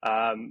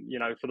 You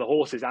know, for the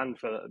horses and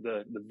for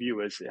the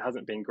viewers, it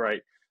hasn't been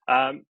great.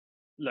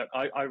 Look,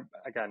 I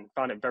again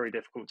found it very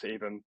difficult to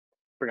even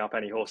bring up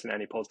any horse in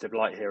any positive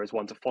light here as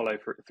one to follow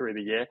through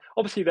the year.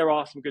 Obviously, there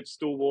are some good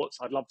stalwarts.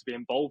 I'd love to be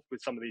involved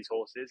with some of these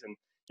horses, and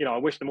you know, I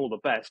wish them all the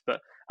best. But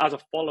as a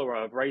follower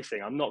of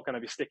racing, I'm not going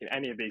to be sticking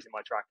any of these in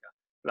my tracker.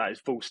 That is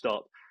full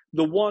stop.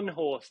 The one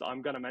horse that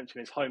I'm going to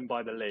mention is Home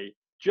by the Lee,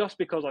 just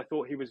because I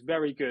thought he was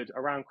very good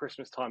around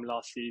Christmas time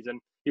last season.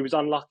 He was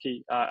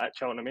unlucky at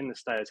Cheltenham in the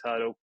Stayers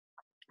Hurdle,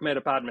 made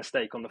a bad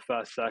mistake on the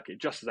first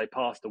circuit just as they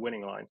passed the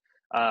winning line,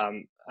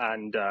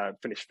 and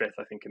finished 5th,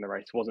 I think, in the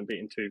race. Wasn't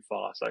beaten too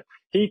far. So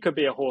he could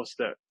be a horse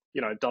that,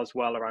 you know, does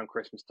well around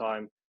Christmas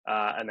time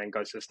and then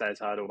goes to the Stayers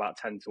Hurdle about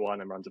 10-1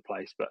 and runs a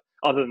place. But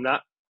other than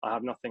that, I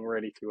have nothing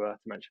really to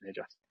mention here,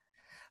 Jess.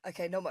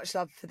 Okay, not much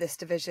love for this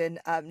division.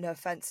 No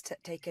offence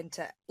taken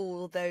to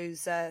all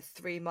those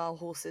 3 mile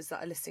horses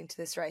that are listening to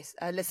this race,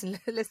 listening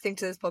to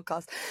this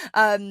podcast.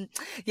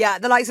 Yeah,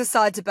 the likes of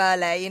Sire de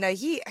Burley, you know,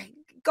 he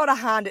got to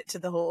hand it to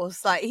the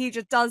horse. Like, he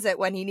just does it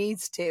when he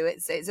needs to.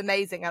 It's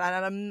amazing,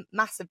 and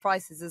massive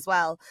prices as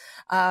well.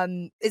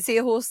 Is he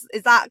a horse?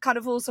 Is that kind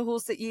of horse a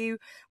horse that you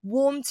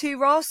warm to,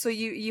 Ross, or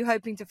you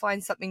hoping to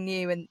find something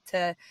new and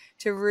to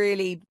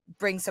really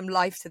bring some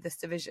life to this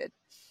division?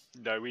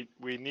 No,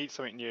 we need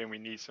something new and we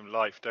need some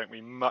life, don't we?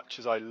 Much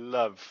as I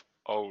love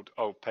old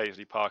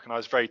Paisley Park, and I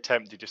was very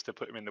tempted just to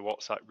put him in the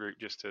WhatsApp group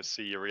just to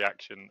see your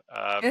reaction.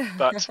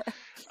 But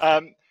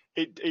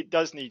it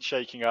does need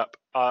shaking up.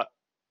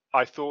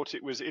 I thought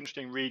it was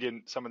interesting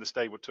reading some of the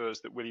stable tours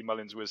that Willie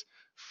Mullins was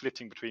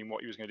flitting between what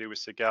he was going to do with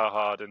Sir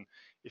Gerhard, and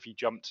if he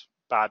jumped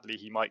badly,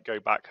 he might go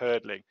back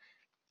hurdling.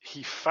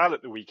 He fell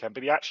at the weekend,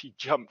 but he actually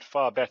jumped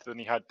far better than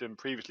he had done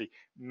previously,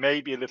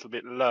 maybe a little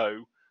bit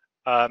low.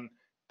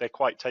 They're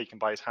quite taken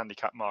by his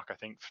handicap mark, I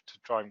think, to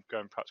try and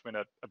go and perhaps win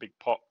a big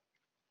pot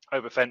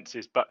over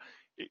fences. But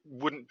it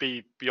wouldn't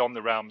be beyond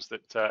the realms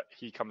that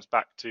he comes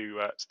back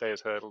to Stayers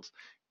Hurdles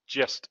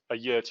just a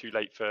year too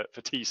late for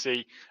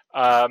TC.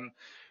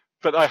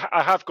 But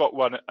I have got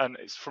one, and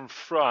it's from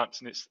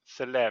France, and it's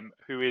Thelem,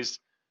 who is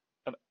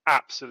an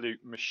absolute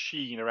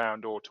machine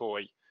around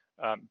Auteuil.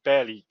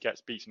 Barely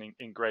gets beaten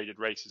in graded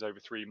races over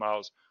 3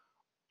 miles,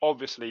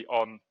 obviously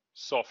on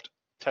soft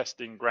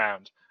testing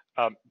ground.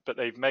 But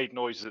they've made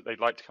noises that they'd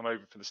like to come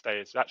over for the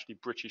Stayers. It's actually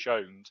British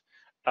owned.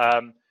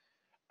 And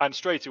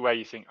straight away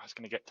you think, it's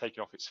going to get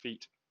taken off its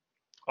feet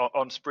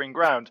on spring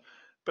ground.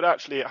 But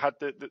actually it had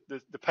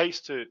the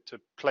pace to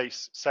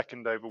place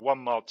second over 1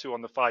 mile 2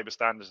 on the fibre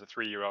stand as a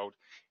 3-year-old.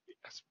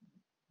 It's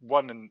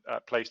won and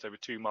placed over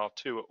 2 mile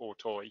 2 at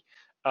Auteuil.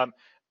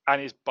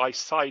 and is by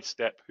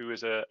Sidestep, who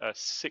is a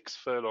 6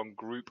 furlong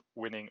group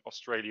winning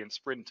Australian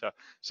sprinter.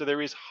 So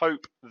there is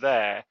hope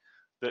there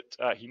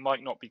that he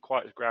might not be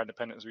quite as ground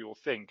dependent as we all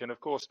think. And of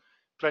course,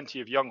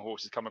 plenty of young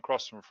horses come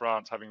across from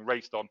France, having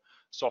raced on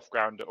soft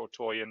ground at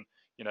Auteuil and,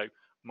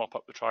 mop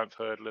up the Triumph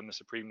Hurdle and the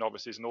Supreme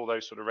Novices and all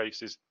those sort of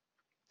races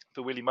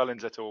for Willie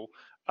Mullins et al.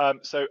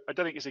 So I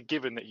don't think it's a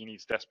given that he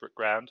needs desperate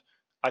ground.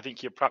 I think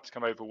he'll perhaps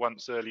come over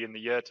once early in the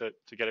year to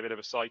get a bit of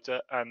a sighter,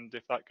 and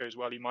if that goes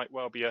well, he might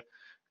well be a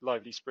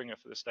lively springer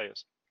for the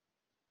stayers.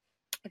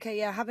 Okay,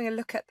 yeah, having a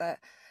look at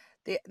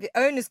the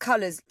owner's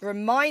colours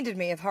reminded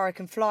me of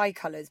Hurricane Fly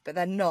colours, but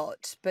they're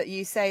not. But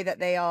you say that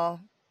they are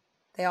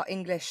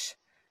English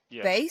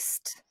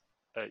based.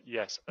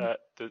 Yes.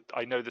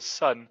 I know the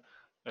son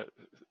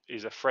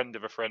is a friend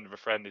of a friend of a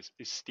friend is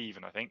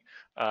Stephen, I think.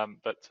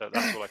 But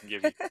that's all I can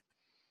give you.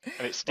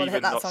 And it's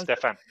Stephen, not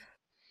Stefan.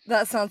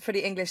 That sounds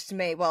pretty English to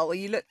me. Well,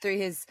 you look through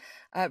his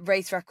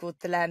race record,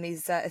 Thelem,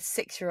 he's a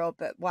 6-year-old,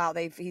 but wow,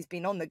 he's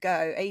been on the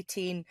go.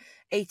 18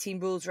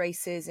 rules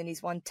races, and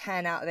he's won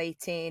 10 out of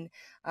 18.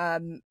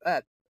 A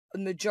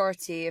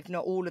majority, if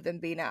not all of them,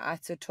 being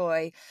at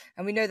Auteuil.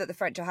 And we know that the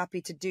French are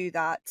happy to do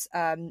that.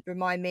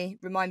 Remind me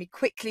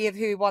quickly of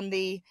who won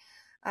who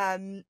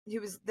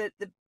was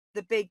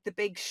the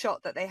big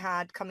shot that they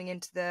had coming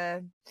into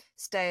the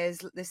stayers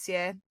this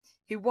year.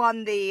 Who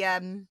won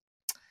the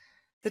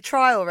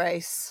trial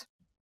race?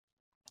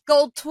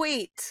 Gold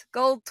Tweet.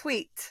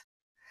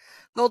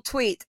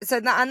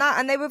 So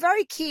and they were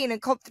very keen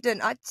and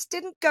confident. I just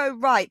didn't go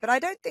right, but I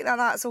don't think that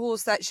that's a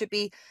horse that should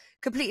be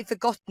completely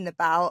forgotten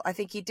about. I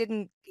think he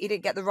didn't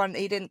get the run.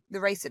 The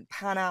race didn't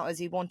pan out as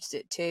he wanted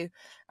it to.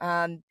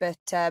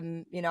 But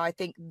I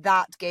think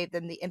that gave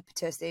them the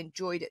impetus. They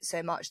enjoyed it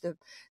so much.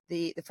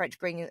 The French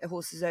bringing the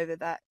horses over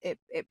that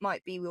it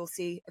might be we'll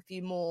see a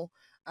few more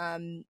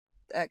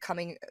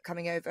coming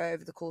over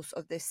the course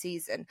of this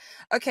season.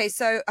 Okay,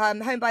 so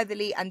Home by the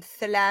Lee and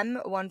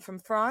Thelem, one from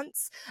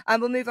France.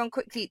 We'll move on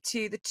quickly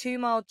to the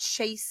 2-mile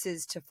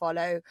chasers to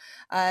follow.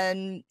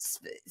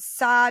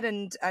 Sad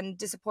and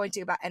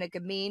disappointing about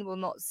Energamine. We'll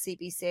not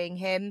be seeing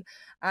him.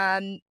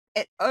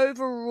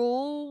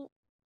 Overall,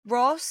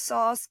 Ross,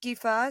 I'll ask you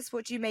first.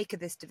 What do you make of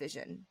this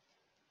division?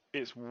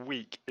 It's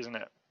weak, isn't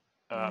it?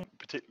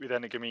 Particularly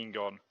with Energamine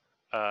gone.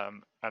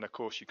 And of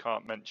course, you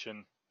can't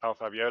mention Al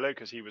Fabiolo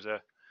because he was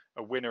a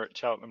winner at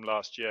Cheltenham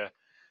last year.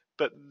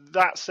 But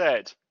that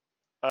said,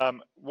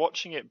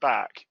 watching it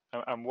back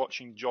and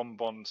watching John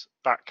Bond's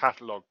back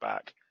catalogue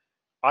back,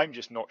 I'm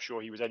just not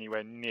sure he was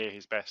anywhere near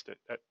his best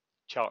at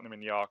Cheltenham in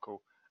the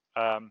Arkle.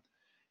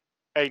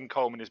 Aidan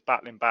Coleman is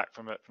battling back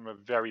from a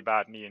very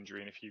bad knee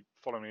injury, and if you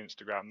follow me on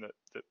Instagram,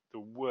 that the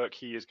work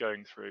he is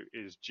going through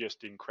is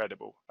just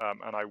incredible.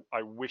 And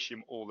I wish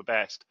him all the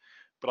best,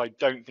 but I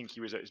don't think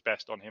he was at his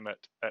best on him at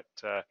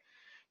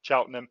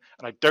Cheltenham,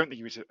 and I don't think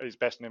he was at his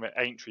best on him at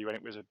Aintree when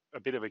it was a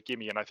bit of a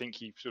gimme, and I think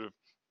he sort of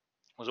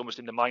was almost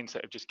in the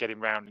mindset of just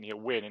getting round and he'll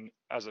win, and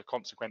as a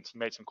consequence he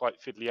made some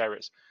quite fiddly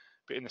errors.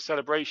 But in the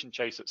celebration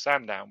chase at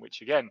Sandown,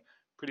 which again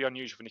pretty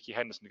unusual for Nicky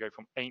Henderson to go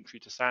from Aintree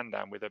to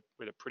Sandown with a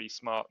pretty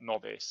smart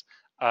novice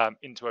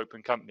into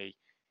open company,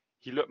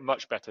 he looked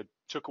much better.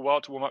 Took a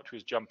while to warm up to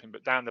his jumping,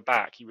 but down the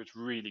back he was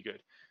really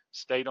good.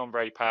 Stayed on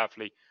very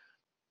powerfully.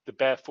 The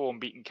bare form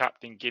beaten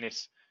captain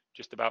Guinness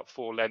just about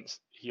 4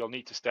 lengths. He'll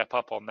need to step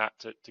up on that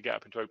to get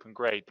up into open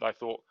grade. But I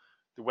thought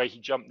the way he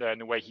jumped there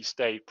and the way he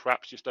stayed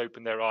perhaps just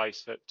opened their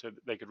eyes to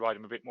they could ride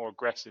him a bit more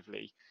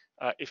aggressively.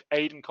 If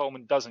Aidan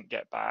Coleman doesn't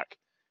get back,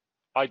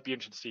 I'd be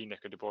interested to see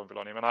Nico de Bourneville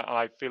on him. And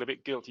I feel a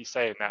bit guilty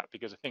saying that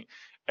because I think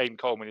Aidan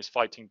Coleman is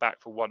fighting back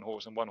for one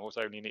horse and one horse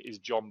only, and it is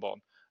John Bon.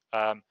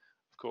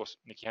 Of course,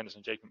 Nicky Henderson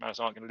and Jacob McManus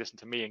aren't going to listen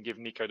to me and give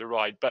Nico the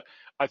ride. But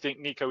I think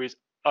Nico is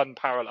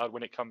unparalleled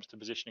when it comes to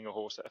positioning a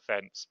horse at a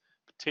fence,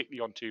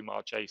 particularly on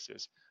 2-mile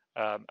chases.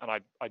 And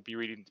I'd be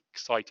really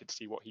excited to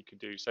see what he can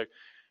do. So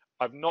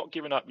I've not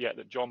given up yet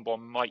that John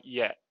Bon might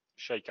yet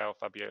shake Al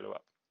Fabiolo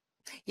up.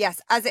 Yes,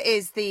 as it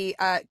is the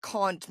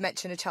Can't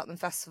Mention a Cheltenham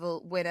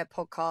Festival winner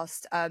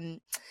podcast,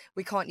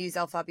 we can't use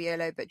El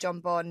Fabiolo, but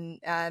John Bon,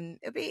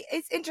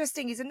 it's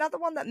interesting. He's another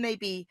one that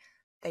maybe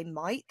they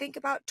might think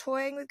about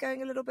toying with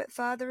going a little bit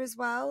further as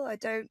well. I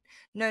don't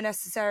know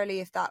necessarily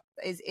if that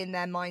is in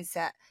their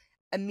mindset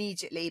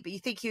immediately, but you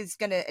think he's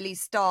going to at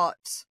least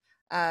start,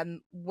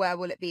 where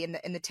will it be in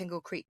the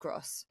Tingle Creek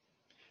Cross?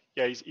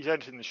 Yeah, he's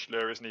entering the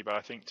Schlur, isn't he? But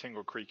I think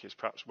Tingle Creek is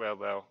perhaps where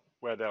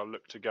they'll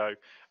look to go.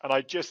 And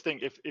I just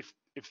think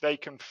if they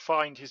can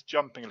find his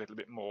jumping a little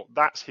bit more,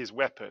 that's his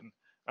weapon.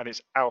 And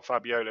it's Al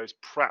Fabiolo's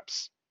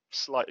perhaps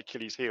slight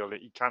Achilles heel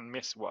that he can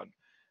miss one.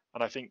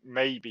 And I think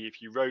maybe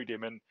if you rode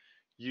him and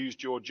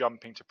used your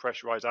jumping to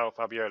pressurise Al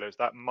Fabiolo's,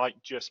 that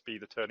might just be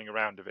the turning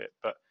around of it.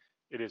 But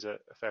it is a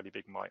fairly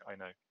big might, I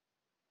know.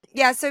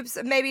 Yeah, so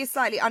maybe a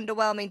slightly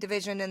underwhelming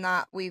division in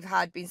that we've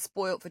been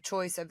spoilt for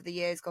choice over the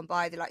years gone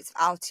by, the likes of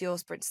Altior,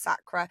 Sprint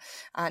Sacra,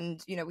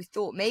 and we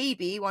thought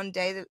maybe one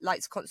day the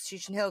likes of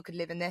Constitution Hill could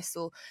live in this,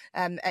 or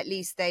at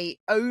least they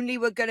only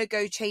were going to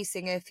go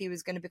chasing if he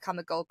was going to become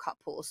a Gold Cup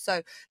horse.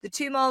 So the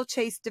 2-mile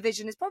chase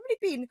division has probably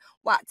been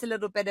whacked a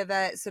little bit of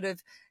a sort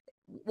of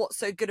what's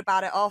so good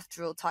about it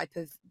after all type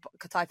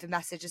of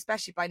message,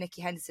 especially by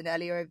Nikki Henderson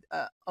earlier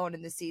on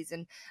in the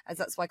season, as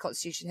that's why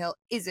Constitution Hill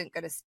isn't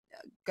going to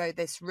go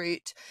this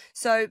route.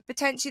 So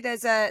potentially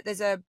there's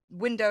a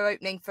window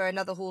opening for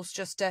another horse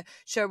just to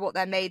show what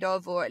they're made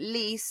of, or at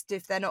least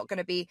if they're not going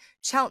to be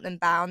Cheltenham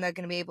bound, they're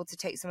going to be able to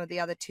take some of the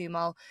other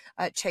 2-mile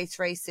chase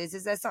races.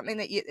 Is there something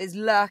that is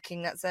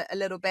lurking that's a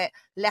little bit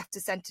left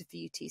to centre for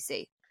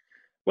UTC?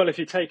 Well, if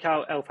you take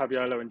out El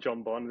Fabiolo and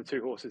John Bon, the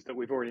two horses that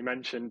we've already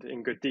mentioned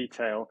in good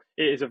detail,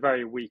 it is a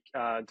very weak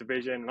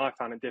division, and I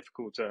found it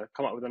difficult to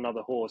come up with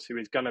another horse who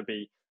is going to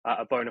be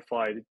a bona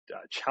fide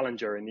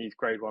challenger in these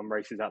Grade 1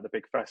 races at the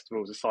big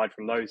festivals, aside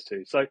from those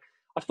two. So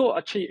I thought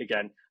I'd cheat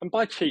again. And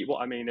by cheat,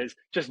 what I mean is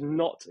just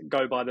not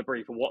go by the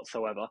brief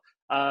whatsoever,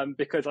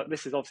 because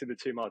this is obviously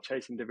the 2-mile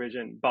chasing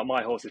division, but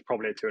my horse is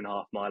probably a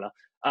 2.5 miler.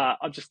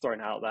 I'm just throwing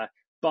it out there.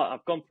 But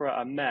I've gone for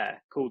a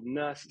mare called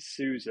Nurse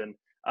Susan.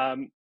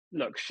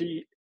 Look,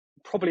 she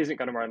probably isn't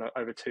going to run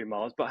over 2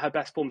 miles, but her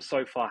best form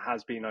so far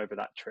has been over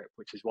that trip,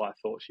 which is why I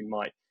thought she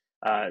might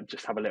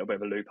just have a little bit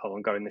of a loophole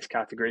and go in this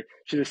category.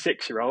 She's a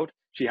 6-year-old.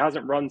 She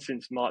hasn't run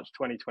since March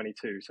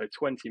 2022, so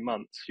 20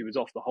 months. She was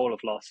off the whole of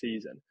last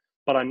season.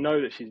 But I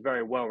know that she's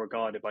very well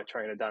regarded by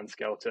trainer Dan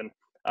Skelton.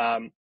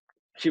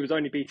 She was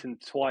only beaten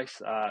twice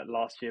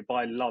last year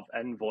by Love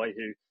Envoy,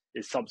 who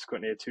is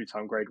subsequently a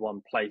 2-time Grade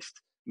 1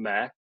 placed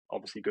mare,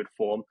 obviously good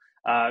form.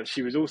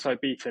 She was also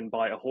beaten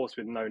by a horse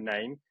with no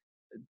name,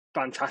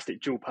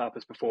 fantastic dual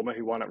purpose performer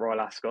who won at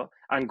Royal Ascot,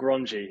 and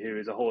Gronji, who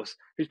is a horse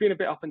who's been a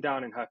bit up and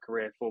down in her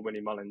career for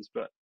Willie Mullins,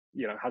 but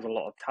has a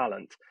lot of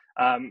talent.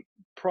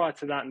 Prior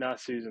to that,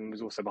 Nurse Susan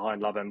was also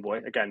behind Love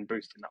Envoy, again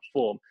boosting that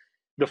form.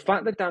 The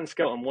fact that Dan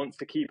Skelton wants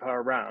to keep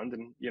her around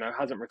and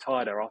hasn't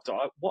retired her after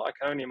what I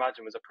can only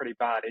imagine was a pretty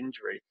bad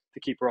injury to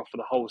keep her off for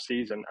the whole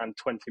season and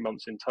 20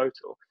 months in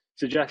total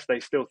suggests they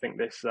still think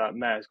this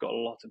mare's got a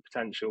lot of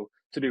potential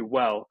to do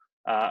well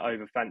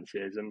over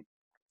fences. And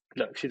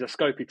look, she's a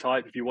scopy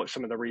type. If you watch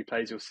some of the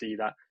replays, you'll see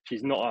that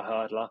she's not a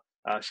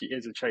hurdler. She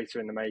is a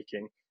chaser in the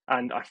making.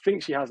 And I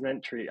think she has an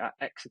entry at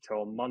Exeter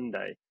on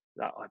Monday.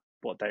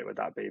 What date would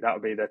that be? That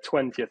would be the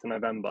 20th of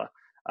November.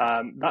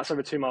 That's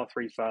over 2 mile,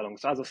 3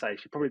 furlongs. So as I say,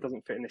 she probably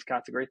doesn't fit in this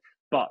category.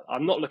 But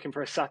I'm not looking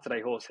for a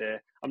Saturday horse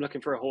here. I'm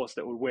looking for a horse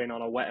that will win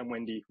on a wet and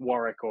windy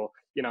Warwick or,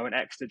 an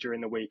Exeter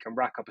during the week and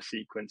rack up a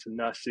sequence. And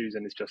Nurse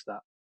Susan is just that.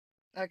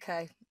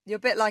 Okay, you're a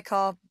bit like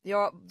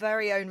your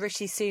very own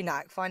Rishi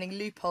Sunak, finding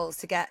loopholes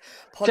to get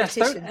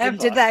politicians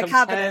into their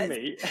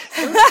cabinet.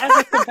 Don't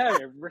ever compare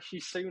me with Rishi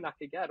Sunak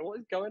again. What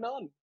is going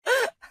on?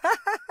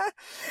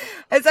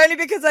 It's only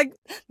because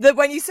that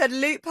when you said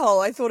loophole,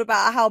 I thought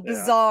about how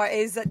bizarre it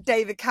is that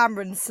David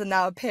Cameron's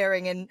now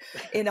appearing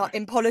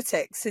in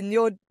politics, and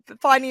you're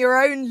finding your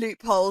own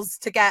loopholes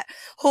to get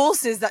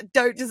horses that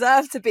don't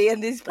deserve to be in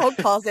these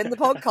podcasts in the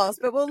podcast.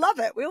 But we'll love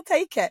it. We'll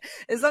take it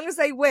as long as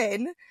they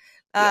win.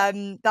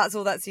 That's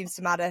all that seems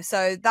to matter.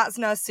 So that's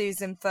Nurse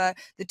Susan for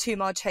the 2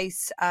 mile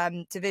chase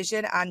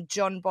division, and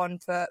John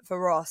Bond for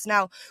Ross.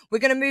 Now we're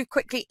going to move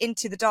quickly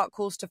into the dark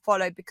horse to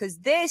follow, because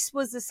this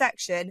was the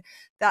section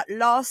that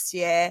last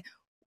year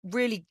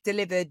really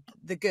delivered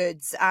the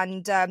goods,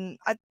 and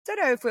I don't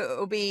know if it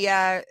will be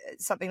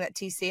something that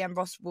TC and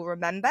Ross will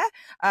remember,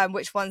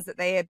 which ones that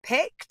they had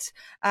picked.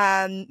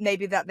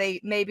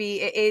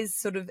 Maybe it is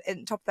sort of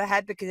in top of their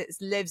head because it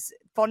lives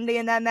fondly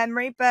in their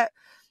memory, but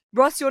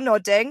Ross, you're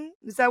nodding.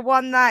 Was there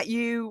one that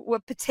you were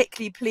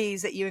particularly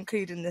pleased that you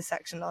included in this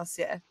section last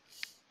year?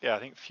 Yeah, I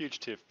think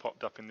Fugitive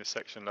popped up in this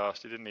section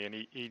last year, didn't he? And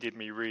he did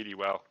me really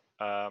well.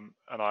 And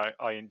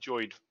I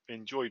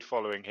enjoyed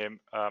following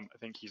him. I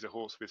think he's a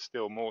horse with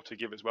still more to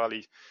give as well.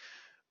 He's,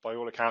 by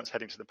all accounts,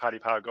 heading to the Paddy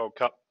Power Gold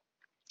Cup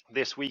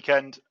this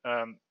weekend.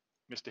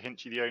 Mr.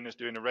 Hinchy, the owner, is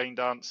doing a rain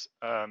dance.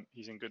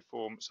 He's in good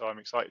form, so I'm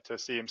excited to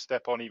see him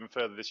step on even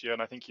further this year.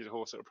 And I think he's a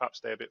horse that will perhaps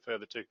stay a bit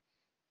further too.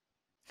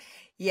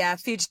 Yeah,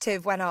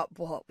 Fugitive went up,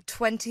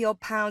 20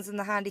 odd pounds in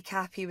the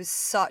handicap. He was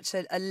such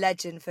a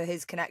legend for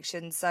his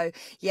connection. So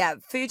yeah,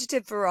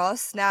 Fugitive for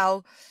us.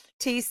 Now,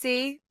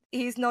 TC,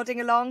 he's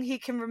nodding along. He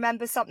can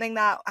remember something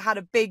that had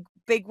a big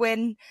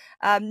win.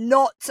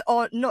 Not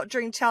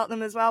during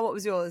Cheltenham as well. What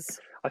was yours?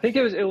 I think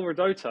it was Il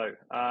Rodotto,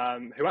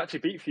 who actually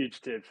beat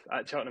Fugitive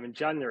at Cheltenham in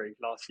January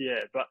last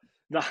year. But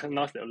nice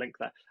little link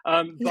there.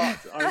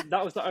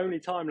 That was the only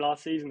time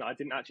last season that I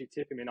didn't actually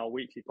tip him in our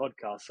weekly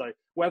podcast. So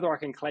whether I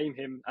can claim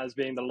him as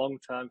being the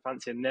long-term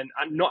fancy and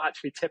not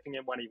actually tipping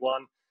him when he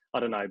won, I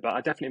don't know. But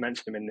I definitely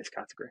mentioned him in this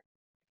category.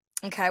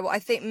 Okay, well, I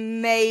think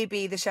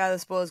maybe the share of the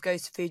spoils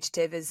goes to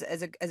Fugitive as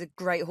a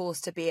great horse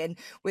to be in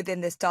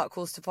within this dark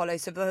horse to follow.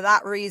 So for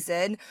that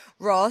reason,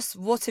 Ross,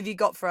 what have you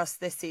got for us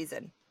this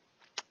season?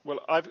 Well,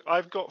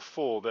 I've got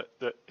 4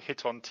 that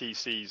hit on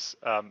TC's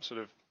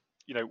sort of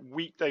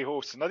weekday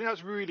horses, and I think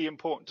that's really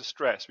important to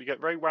stress. We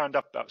get very wound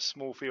up about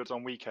small fields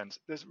on weekends.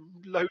 There's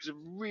loads of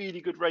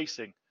really good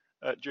racing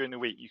during the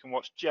week. You can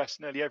watch Jess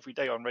nearly every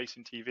day on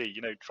racing TV.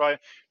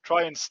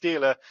 Try and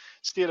steal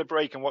a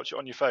break and watch it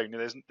on your phone.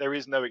 There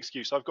is no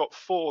excuse. I've got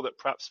 4 that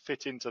perhaps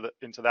fit into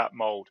that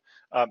mould.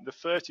 The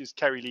first is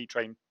Kerry Lee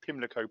trained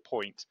Pimlico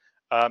Point.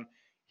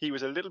 He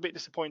was a little bit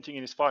disappointing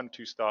in his final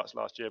 2 starts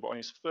last year, but on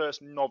his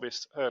first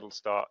novice hurdle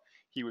start,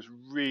 he was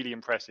really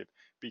impressive,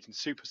 beating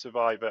Super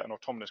Survivor and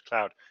Autonomous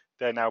Cloud.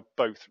 They're now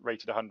both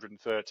rated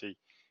 130.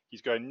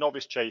 He's going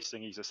novice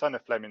chasing. He's a son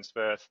of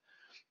Flemingsworth.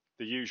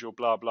 The usual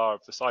blah blah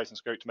of the size and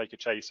scope to make a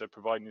chaser,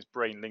 providing his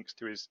brain links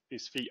to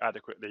his feet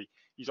adequately.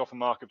 He's off a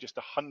mark of just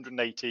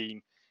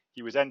 118.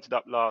 He was entered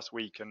up last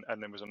week and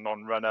then was a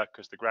non-runner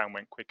because the ground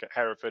went quick at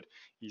Hereford.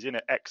 He's in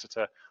at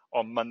Exeter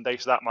on Monday,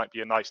 so that might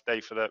be a nice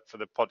day for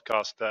the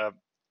podcast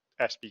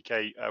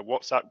SBK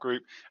WhatsApp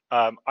group.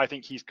 I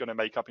think he's going to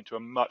make up into a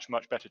much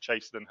better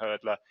chaser than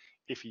hurdler.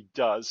 If he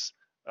does,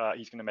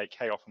 he's going to make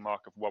hay off a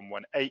mark of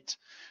 118.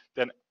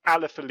 Then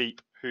Alaphilippe,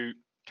 who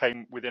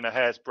came within a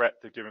hair's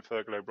breadth of giving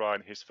Fergal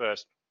O'Brien his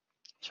first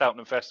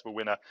Cheltenham Festival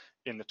winner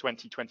in the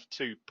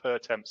 2022 Per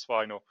Temps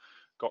final,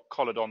 got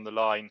collared on the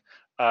line.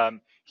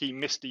 He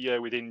missed a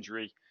year with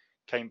injury,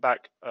 came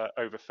back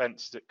over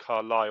fences at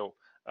Carlisle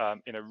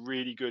in a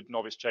really good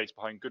novice chase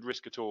behind Good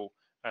Risk at All,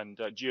 and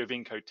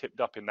Giovinco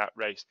tipped up in that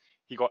race.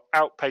 He got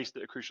outpaced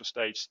at a crucial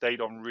stage, stayed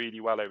on really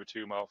well over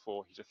 2 mile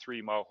 4. He's a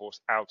 3 mile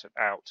horse out and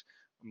out,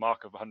 a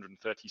mark of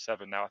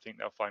 137 now. I think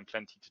they'll find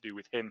plenty to do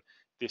with him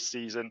this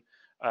season.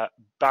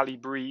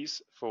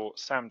 Ballybreeze for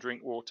Sam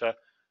Drinkwater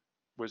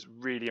was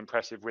really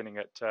impressive, winning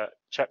at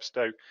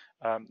Chepstow.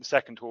 The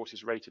second horse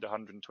is rated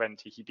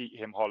 120. He beat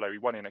him hollow. He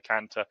won in a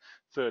canter.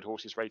 Third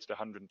horse is rated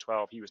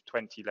 112. He was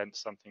 20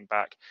 lengths something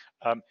back.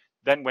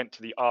 Then went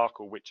to the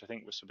Arkle, which I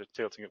think was sort of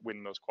tilting at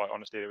windmills, quite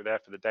honestly. They were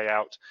there for the day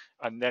out.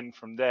 And then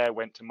from there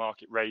went to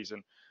Market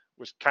Raisin,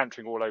 was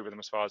cantering all over them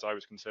as far as I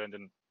was concerned,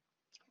 and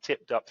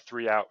tipped up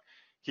 3 out.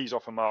 He's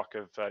off a mark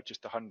of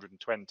just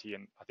 120,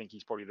 and I think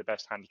he's probably the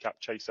best handicap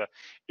chaser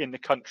in the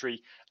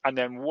country. And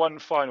then one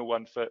final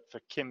one for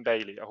Kim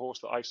Bailey, a horse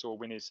that I saw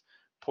win his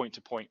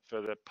point-to-point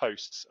for the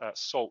posts,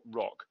 Salt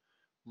Rock.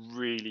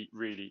 Really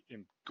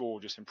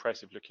gorgeous,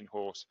 impressive-looking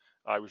horse.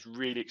 I was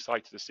really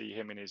excited to see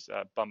him in his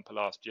bumper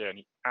last year, and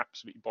he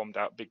absolutely bombed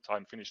out big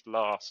time, finished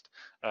last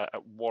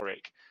at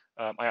Warwick.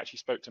 I actually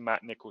spoke to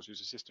Matt Nichols,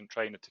 who's assistant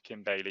trainer to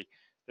Kim Bailey.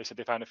 They said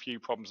they found a few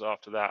problems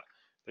after that.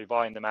 They've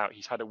ironed them out.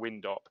 He's had a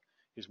wind up.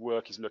 His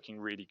work is looking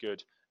really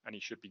good, and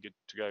he should be good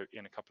to go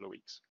in a couple of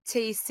weeks.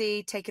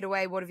 TC, take it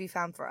away. What have you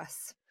found for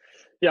us?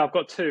 Yeah, I've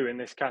got 2 in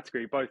this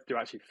category. Both do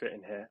actually fit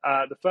in here.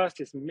 The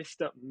first is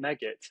Mr.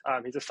 Megget.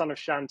 He's a son of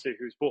Shantu,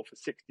 who was bought for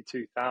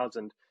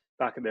 62,000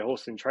 back at the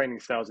horse and training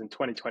sales in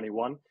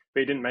 2021, but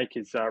he didn't make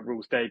his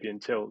rules debut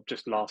until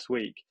just last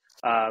week,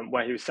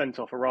 where he was sent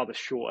off a rather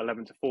short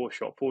 11-4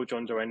 shot for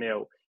John Joe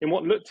O'Neill in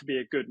what looked to be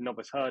a good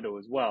novice hurdle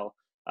as well.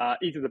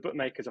 Either the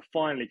bookmakers are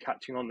finally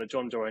catching on that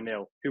John Joe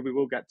O'Neill, who we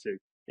will get to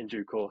in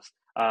due course,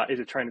 is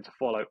a trainer to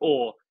follow,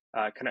 or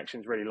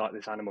connections really like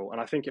this animal.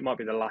 And I think it might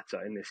be the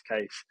latter in this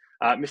case.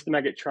 Mr.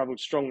 Megget travelled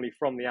strongly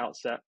from the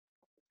outset.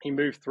 He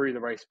moved through the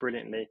race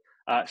brilliantly,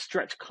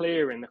 stretched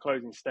clear in the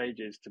closing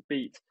stages to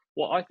beat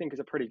what I think is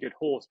a pretty good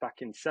horse back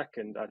in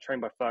second,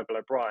 trained by Fergal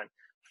O'Brien,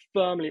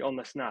 firmly on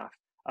the snaff.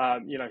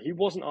 He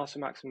wasn't asked for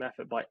maximum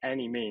effort by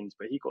any means,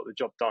 but he got the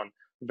job done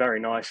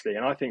very nicely.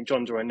 And I think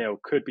John Joe O'Neill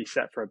could be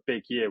set for a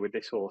big year with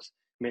this horse,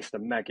 Mr.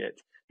 Megget.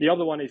 The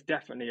other one is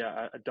definitely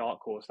a dark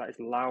horse. That is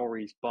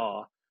Lowry's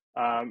Bar.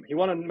 He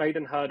won a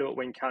maiden hurdle at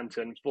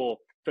Wincanton for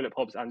Philip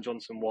Hobbs and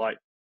Johnson White.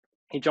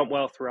 He jumped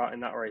well throughout in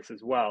that race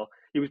as well.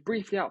 He was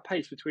briefly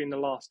outpaced between the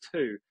last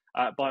 2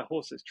 by a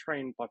horse that's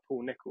trained by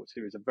Paul Nichols,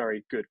 who is a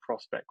very good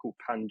prospect called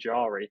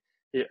Panjari,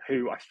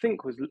 who I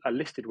think was a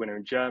listed winner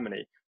in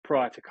Germany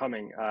prior to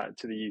coming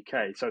to the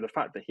UK. So the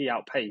fact that he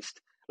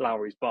outpaced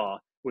Lowry's Bar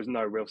was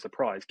no real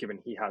surprise, given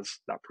he has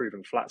that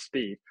proven flat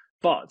speed.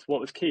 But what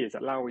was key is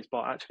that Lowry's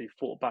Bar actually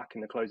fought back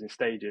in the closing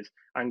stages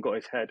and got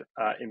his head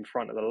in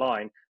front of the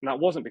line. And that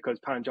wasn't because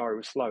Panjari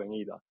was slowing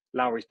either.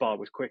 Lowry's Bar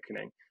was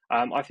quickening.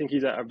 I think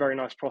he's a very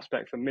nice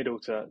prospect for middle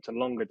to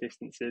longer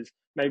distances,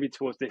 maybe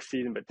towards this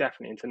season, but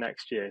definitely into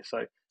next year.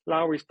 So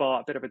Lowry's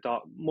Bar,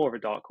 more of a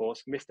dark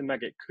horse. Mr.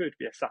 Megget could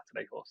be a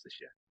Saturday horse this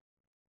year.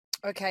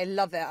 Okay,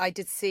 love it. I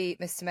did see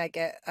Mr.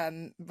 Megget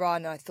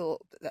run. I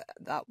thought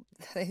that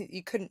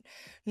you couldn't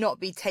not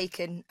be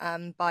taken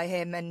by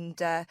him.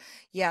 And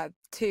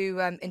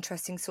 2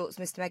 interesting sorts,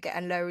 Mr. Megget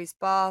and Lowry's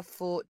Bar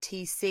for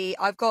TC.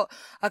 I've got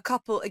a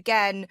couple,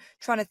 again,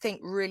 trying to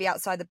think really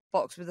outside the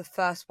box with the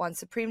first one.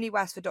 Supremely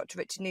West for Dr.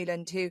 Richard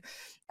Newland, who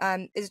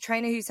is a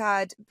trainer who's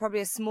had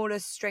probably a smaller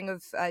string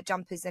of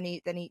jumpers than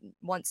he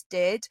once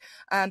did.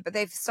 But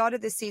they've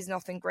started this season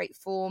off in great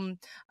form,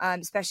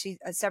 especially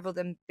several of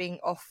them being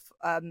off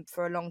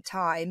for a long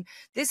time.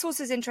 This horse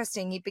is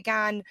interesting. He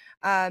began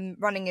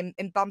running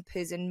in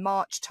bumpers in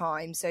March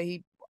time, so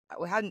we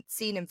hadn't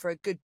seen him for a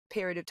good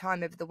period of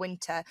time over the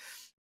winter.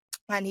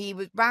 And he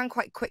ran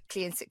quite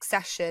quickly in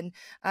succession.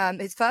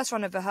 His first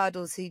run over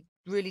hurdles, he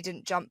really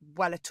didn't jump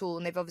well at all,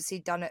 and they've obviously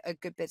done a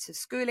good bit of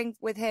schooling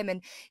with him,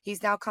 and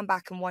he's now come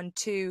back and won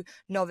 2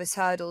 novice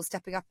hurdles,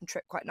 stepping up and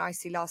tripped quite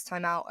nicely last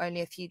time out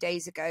only a few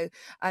days ago,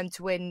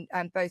 to win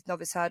both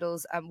novice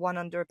hurdles and one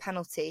under a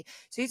penalty.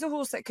 So he's a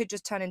horse that could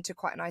just turn into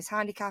quite a nice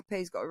handicapper.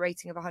 He's got a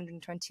rating of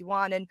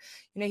 121, and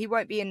he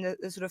won't be in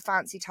the sort of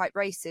fancy type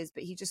races,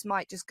 but he just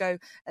might just go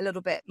a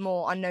little bit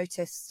more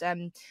unnoticed,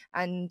 and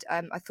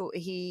I thought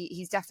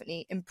he's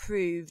definitely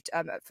improved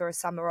for a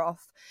summer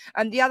off.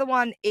 The other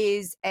one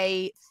is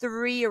a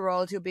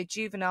 3-year-old who'll be a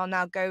juvenile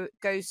now,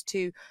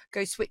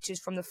 switches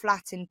from the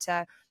flat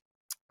into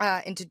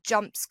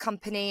Jumps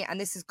Company, and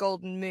this is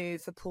Golden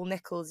Move for Paul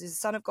Nicholls. He's a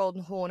son of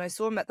Golden Horn. I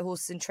saw him at the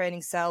Horses in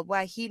Training Cell,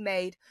 where he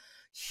made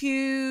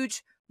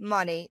huge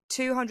money.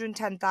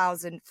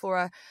 210,000 for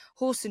a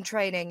horse in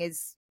training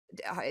is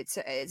it's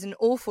an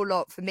awful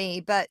lot for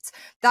me, but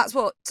that's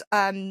what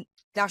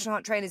National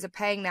Hunt trainers are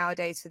paying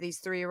nowadays for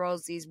these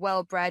 3-year-olds, these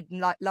well-bred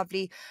and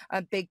lovely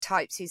big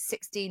types. He's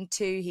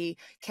 16-2. He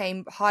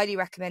came highly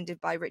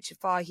recommended by Richard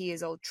Fahey,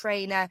 his old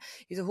trainer.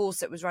 He's a horse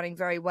that was running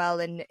very well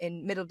in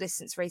middle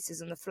distance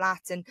races on the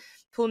flat, and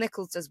Paul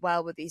Nicholls does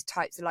well with these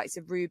types, the likes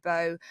of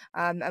Rubo,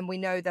 and we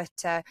know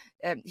that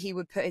he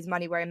would put his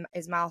money where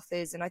his mouth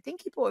is, and I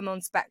think he bought him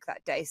on spec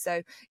that day,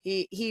 so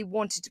he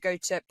wanted to go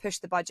to push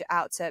the budget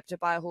out to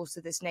buy a horse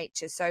of this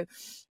nature. So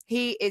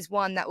he is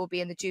one that will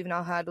be in the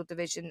juvenile hurdle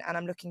division, and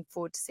I'm looking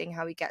forward to seeing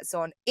how he gets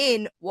on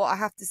in what I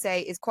have to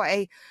say is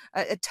quite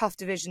a tough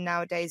division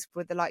nowadays,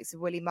 with the likes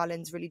of Willie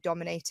Mullins really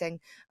dominating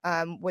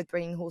with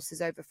bringing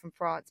horses over from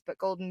France. But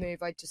Golden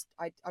Move, I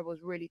was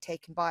really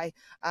taken by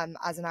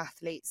as an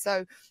athlete.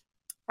 So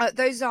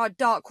those are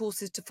dark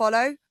horses to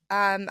follow.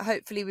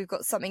 Hopefully we've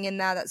got something in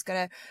there that's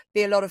going to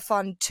be a lot of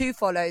fun to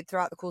follow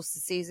throughout the course of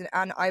the season,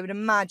 and I would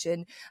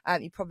imagine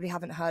you probably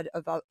haven't heard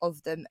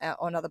of them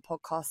on other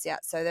podcasts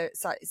yet, so they're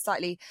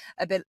slightly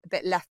a bit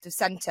left of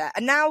centre.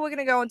 And now we're going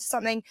to go on to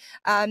something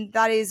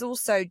that is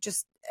also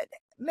just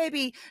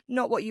maybe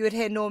not what you would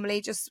hear normally,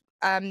 just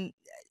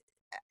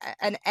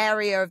an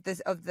area of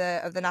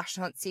the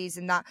National Hunt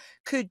season that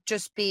could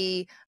just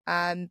be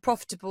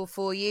profitable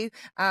for you,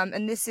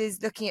 and this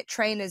is looking at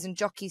trainers and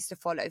jockeys to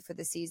follow for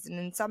the season.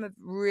 And some have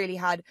really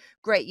had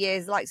great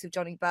years, the likes of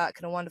Johnny Burke,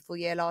 and a wonderful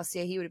year last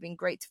year. He would have been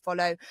great to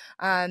follow,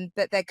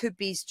 but there could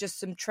be just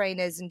some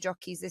trainers and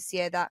jockeys this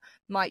year that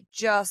might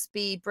just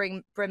be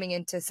brimming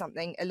into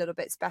something a little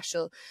bit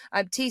special.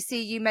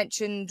 TC, you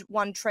mentioned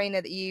one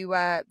trainer that you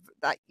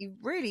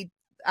really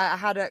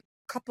had a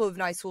couple of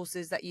nice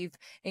horses that you've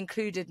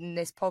included in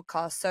this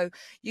podcast, so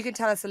you can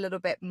tell us a little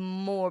bit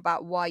more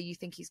about why you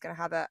think he's going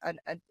to have a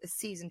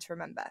season to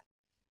remember.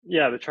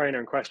 Yeah, the trainer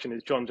in question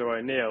is John Joe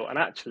O'Neill, and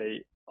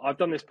actually I've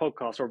done this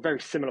podcast, or a very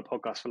similar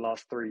podcast, for the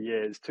last 3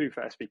 years, 2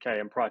 for SBK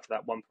and prior to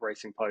that 1 for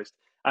Racing Post.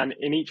 And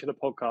in each of the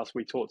podcasts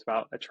we talked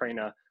about a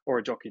trainer or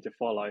a jockey to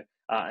follow,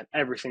 and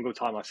every single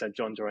time I said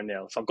John Joe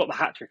O'Neill. So I've got the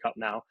hat trick up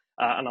now,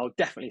 and I'll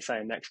definitely say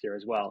him next year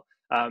as well.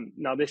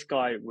 Now this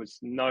guy was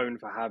known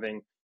for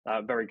having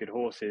very good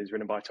horses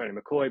ridden by Tony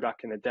McCoy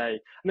back in the day.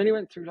 And then he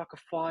went through like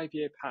a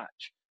 5-year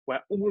patch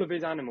where all of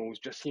his animals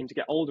just seemed to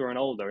get older and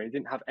older, and he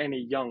didn't have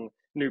any young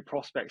new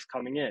prospects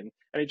coming in.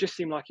 And it just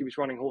seemed like he was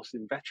running horses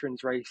in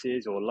veterans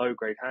races or low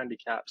grade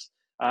handicaps.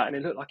 And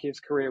it looked like his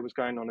career was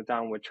going on a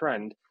downward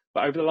trend.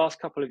 But over the last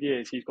couple of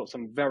years, he's got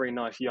some very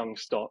nice young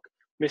stock.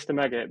 Mr.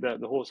 Megget,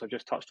 the horse I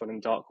just touched on in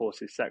Dark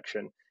Horses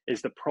section,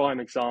 is the prime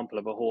example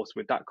of a horse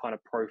with that kind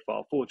of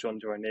profile for John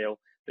Joe O'Neill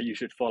that you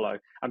should follow.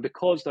 And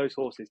because those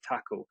horses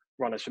tackle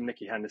runners from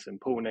Nicky Henderson,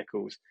 Paul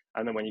Nicholls,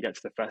 and then when you get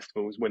to the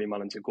festivals, Willie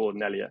Mullins and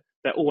Gordon Elliott,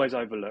 they're always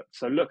overlooked.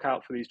 So look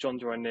out for these John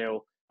Joe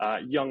O'Neill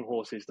young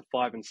horses, the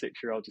 5 and 6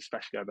 year olds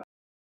especially over.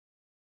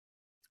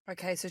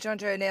 Okay, so John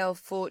Joe O'Neill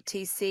for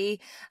TC.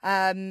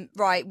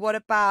 Right, what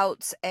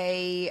about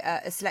a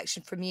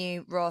selection from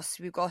you, Ross?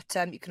 We've got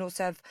you can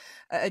also have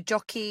a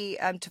jockey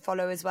to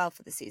follow as well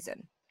for the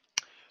season.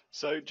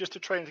 So just a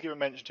trainer to give a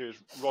mention to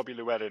is Robbie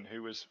Llewellyn,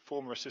 who was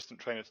former assistant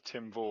trainer to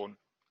Tim Vaughan,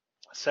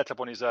 set up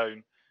on his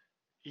own.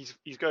 He's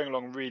going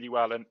along really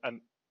well,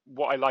 and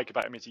what I like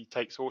about him is he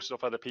takes horses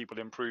off other people,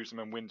 improves them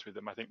and wins with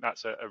them. I think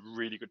that's a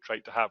really good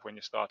trait to have when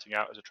you're starting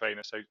out as a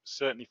trainer, so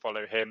certainly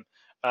follow him.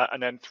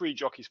 And then 3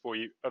 jockeys for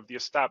you. Of the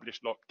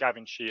established lot,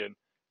 Gavin Sheehan,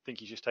 I think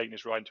he's just taken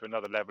his ride to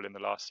another level in the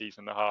last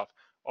season and a half,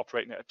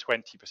 operating at a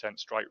 20%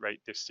 strike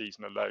rate this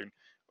season alone.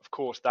 Of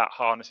course, that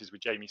harnesses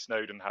with Jamie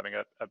Snowden having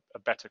a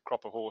better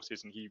crop of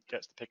horses, and he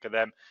gets the pick of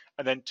them.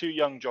 And then 2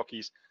 young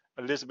jockeys,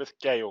 Elizabeth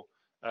Gale,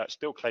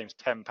 still claims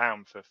 £10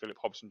 for Philip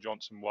Hobson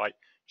Johnson White.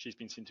 She's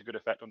been seen to good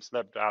effect on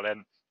Celeb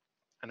Allen.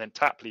 And then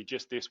Tapley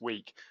just this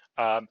week.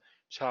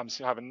 She happens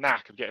to have a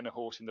knack of getting a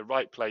horse in the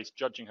right place,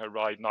 judging her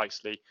ride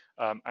nicely,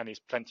 and is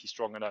plenty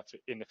strong enough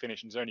in the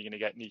finish and is only going to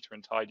get neater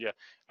and tidier.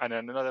 And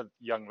then another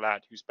young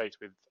lad who's based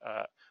with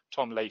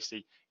Tom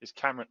Lacey is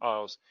Cameron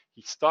Isles.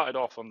 He started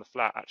off on the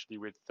flat actually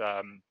with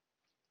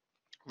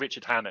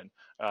Richard Hannon,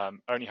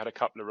 only had a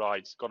couple of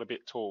rides, got a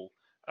bit tall.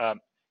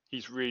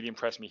 he's really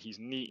impressed me. He's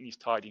neat and he's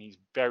tidy and he's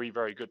very,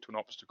 very good to an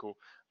obstacle.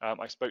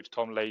 I spoke to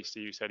Tom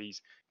Lacey, who said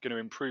he's going to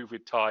improve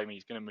with time.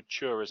 He's going to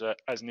mature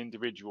as an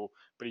individual,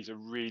 but he's a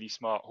really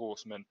smart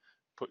horseman.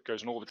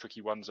 Goes on all the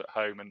tricky ones at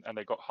home, and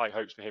they got high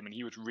hopes for him. And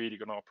he was really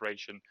good on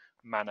Operation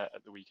Manor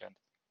at the weekend.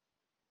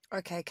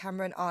 Okay,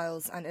 Cameron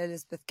Isles and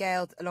Elizabeth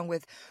Gale, along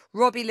with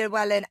Robbie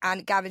Llewellyn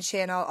and Gavin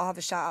Sheehan. I'll have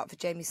a shout out for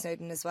Jamie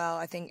Snowden as well.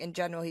 I think in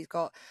general he's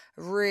got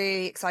a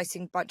really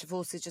exciting bunch of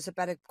horses, just a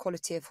better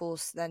quality of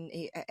horse than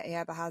he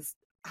ever has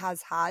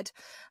had.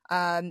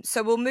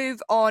 So we'll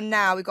move on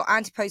now. We've got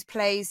Anti-Post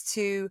Plays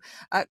to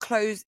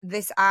close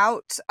this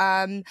out.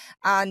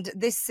 And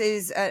this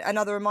is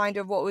another reminder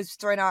of what was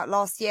thrown out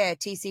last year.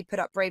 TC put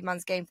up Brave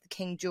Man's Game for the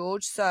King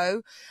George.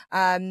 So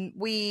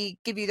we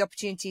give you the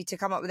opportunity to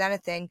come up with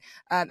anything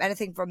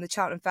from the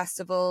Cheltenham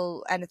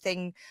Festival,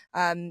 anything,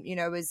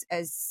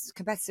 as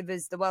competitive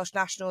as the Welsh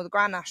National or the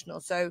Grand National.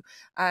 So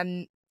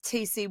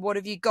TC, what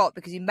have you got?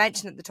 Because you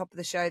mentioned at the top of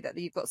the show that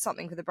you've got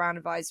something for the Brown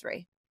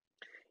Advisory.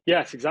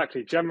 Yes,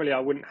 exactly. Generally, I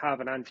wouldn't have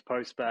an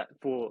anti-post bet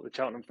for the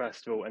Cheltenham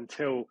Festival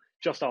until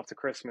just after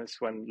Christmas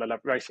when the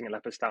racing at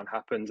Leopardstown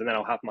happens, and then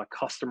I'll have my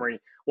customary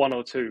 1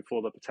 or 2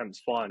 for the Pertemps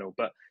final.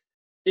 But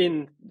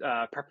in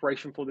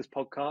preparation for this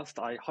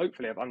podcast, I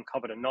hopefully have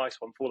uncovered a nice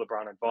one for the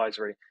Brown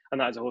Advisory,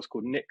 and that is a horse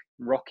called Nick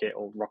Rocket,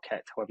 or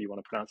Rocket, however you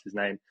want to pronounce his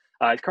name.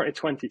 It's currently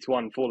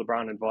 20-1 for the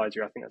Brown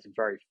Advisory. I think that's a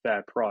very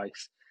fair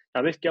price.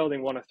 Now, this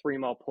gelding won a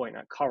 3-mile point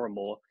at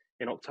Curramore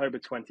in October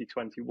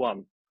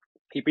 2021.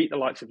 He beat the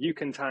likes of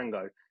Yukon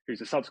Tango,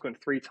 who's a subsequent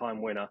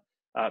 3-time winner,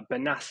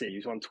 Benassi,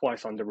 who's won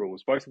twice under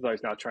rules, both of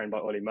those now trained by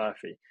Ollie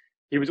Murphy.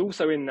 He was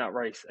also in that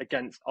race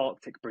against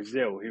Arctic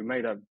Brazil, who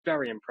made a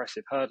very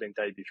impressive hurdling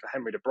debut for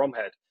Henry de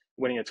Bromhead,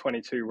 winning a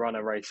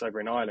 22-runner race over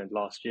in Ireland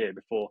last year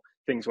before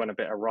things went a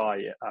bit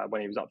awry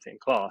when he was up to in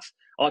class.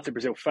 Arctic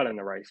Brazil fell in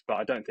the race, but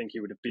I don't think he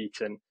would have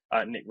beaten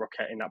Nick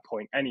Rocket in that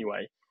point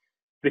anyway.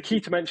 The key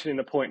to mentioning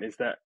the point is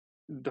that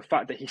the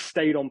fact that he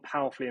stayed on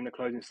powerfully in the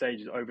closing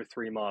stages over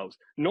 3 miles.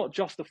 Not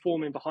just the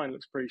form in behind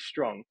looks pretty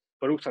strong,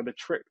 but also the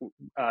trip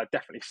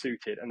definitely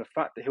suited. And the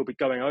fact that he'll be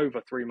going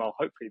over 3 mile,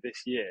 hopefully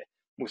this year,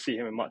 will see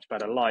him in much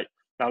better light.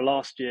 Now,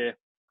 last year,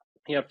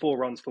 he had 4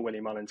 runs for Willie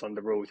Mullins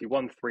under rules. He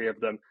won 3 of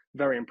them,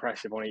 very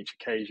impressive on each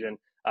occasion.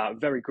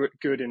 Very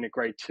good in the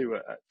Grade 2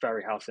 at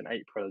Ferryhouse in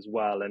April as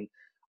well. And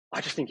I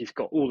just think he's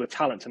got all the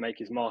talent to make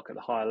his mark at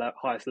the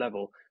highest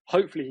level.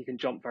 Hopefully he can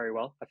jump very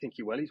well. I think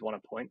he will. He's won a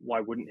point. Why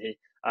wouldn't he?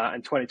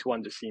 And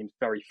 20-1 just seems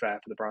very fair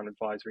for the Brown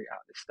Advisory at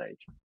this stage.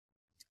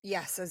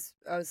 Yes, as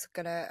I was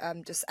going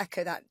to just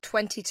echo that,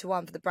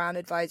 20-1 for the Brown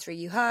Advisory.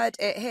 You heard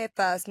it here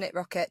first, Nick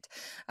Rocket,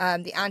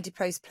 the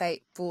anti-post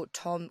plate for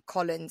Tom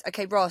Collins.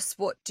 Okay, Ross,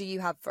 what do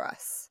you have for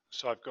us?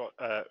 So I've got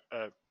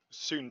a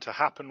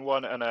soon-to-happen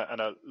one and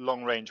a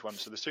long-range one.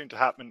 So the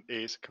soon-to-happen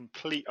is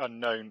complete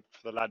unknown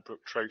for the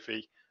Ladbroke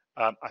Trophy.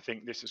 I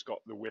think this has got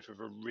the whiff of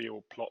a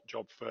real plot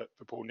job for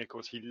Paul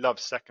Nicholls. He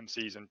loves second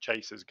season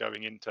chasers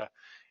going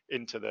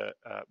into the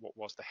what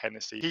was the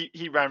Hennessy.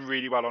 He ran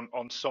really well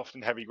on soft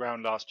and heavy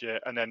ground last year,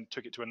 and then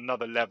took it to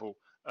another level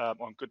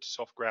on good to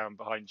soft ground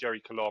behind Jerry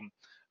Colomb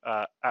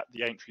at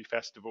the Aintree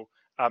Festival.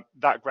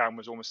 That ground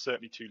was almost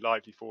certainly too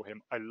lively for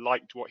him. I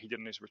liked what he did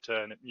in his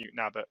return at Newton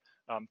Abbot,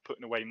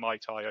 putting away Mai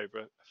Tai over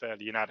a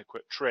fairly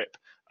inadequate trip.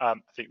 I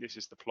think this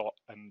is the plot,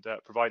 and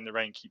providing the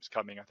rain keeps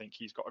coming, I think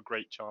he's got a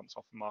great chance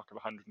off the mark of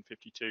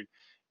 152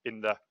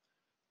 in the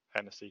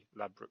Hennessy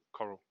Ladbroke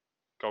Coral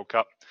Gold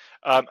Cup.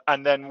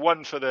 And then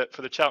one for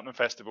the Cheltenham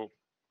Festival.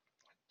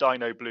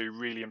 Dino Blue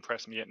really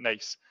impressed me at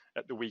Naas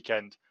at the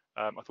weekend.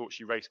 I thought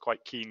she raced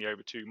quite keenly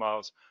over 2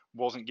 miles,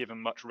 wasn't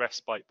given much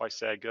respite by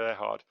Sarah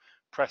Gerhard,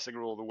 pressing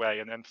her all the way.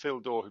 And then Phil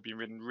Dorr, who'd been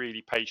ridden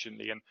really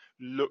patiently and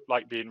looked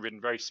like being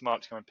ridden very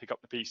smart to come and pick up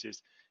the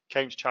pieces,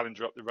 came to challenge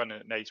her up the running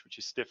at Naas, which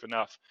is stiff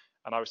enough.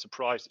 And I was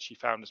surprised that she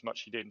found as much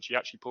she did, and she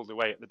actually pulled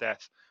away at the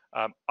death.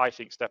 I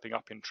think stepping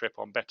up in trip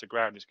on better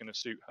ground is going to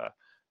suit her.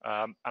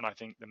 And I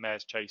think the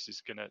Mare's Chase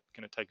is going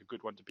to take a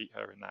good one to beat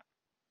her in that.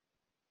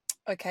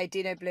 Okay,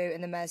 Dino Blue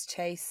in the Mare's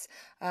Chase,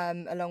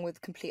 along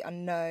with Complete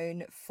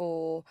Unknown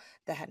for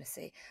the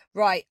Hennessy.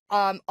 Right,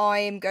 I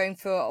am going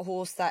for a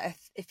horse that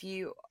if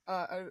you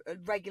are a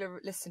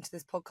regular listener to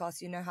this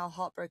podcast, you know how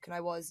heartbroken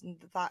I was. And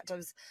the fact I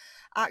was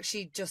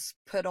actually just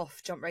put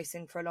off jump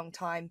racing for a long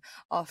time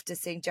after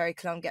seeing Jerry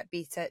Colomb get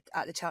beat at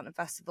the Cheltenham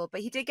Festival.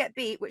 But he did get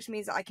beat, which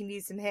means that I can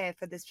use him here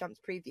for this jumps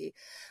preview.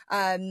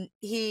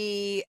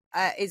 He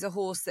is a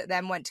horse that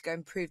then went to go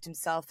and proved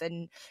himself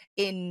in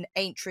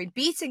Aintree,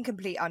 beating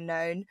Complete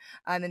Unknown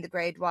in the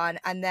Grade 1,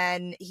 and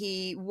then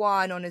he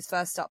won on his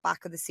first start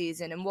back of the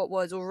season and what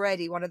was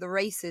already one of the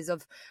races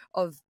of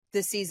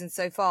the season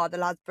so far, the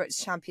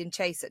Ladbrokes Champion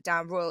Chase at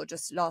Down Royal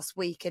just last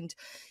week, and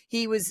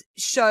he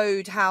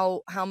showed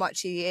how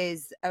much he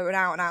is an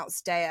out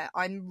stayer.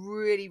 I'm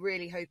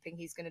really hoping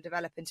he's going to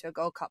develop into a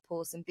Gold Cup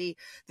horse and be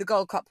the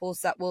Gold Cup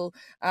horse that will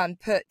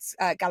put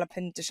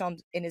Galopin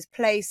Deschamps in his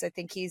place. I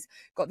think he's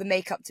got the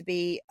makeup to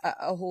be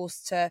a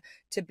horse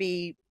to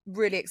be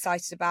really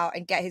excited about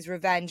and get his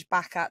revenge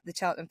back at the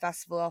Cheltenham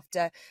Festival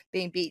after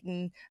being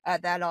beaten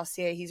there last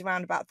year. He's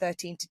around about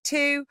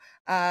 13-2.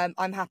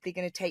 I'm happily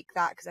going to take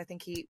that because I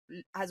think he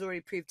has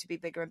already proved to be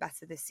bigger and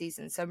better this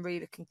season. So I'm really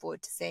looking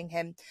forward to seeing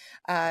him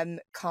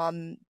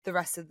come the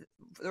rest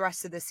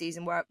of the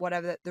season,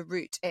 whatever the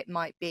route it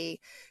might be.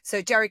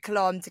 So Jerry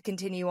Colombe to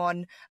continue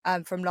on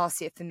from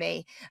last year for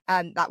me.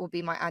 That will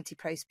be my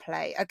anti-post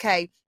play.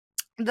 Okay,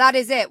 that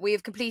is it. We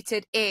have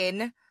completed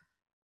in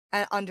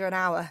under an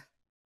hour.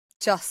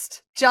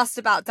 Just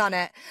about done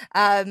it.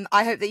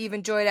 I hope that you've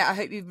enjoyed it. I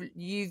hope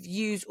you've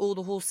used all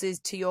the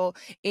horses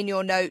in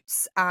your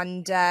notes,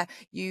 and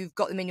you've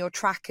got them in your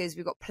trackers.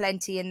 We've got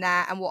plenty in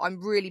there. And what I'm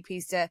really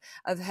pleased to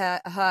have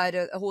heard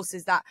are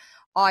horses that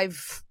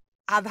I've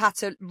had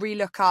to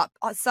relook up.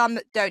 Some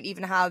don't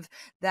even have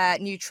their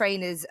new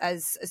trainers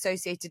as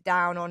associated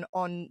down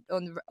on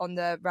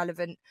the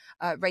relevant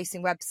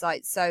racing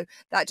websites. So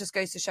that just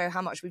goes to show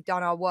how much we've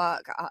done our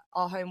work,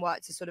 our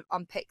homework, to sort of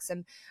unpick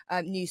some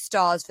new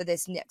stars for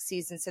this next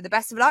season. So the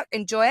best of luck,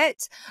 enjoy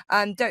it.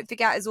 Don't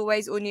forget, as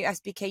always, all new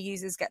SBK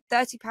users get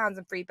 £30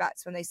 in free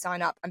bets when they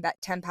sign up and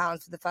bet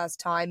 £10 for the first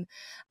time.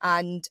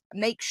 And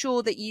make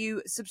sure that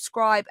you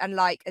subscribe and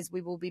like, as we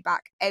will be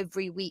back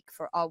every week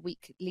for our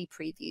weekly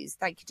previews.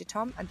 Thank you to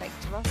Tom and thank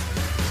you to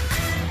Ross.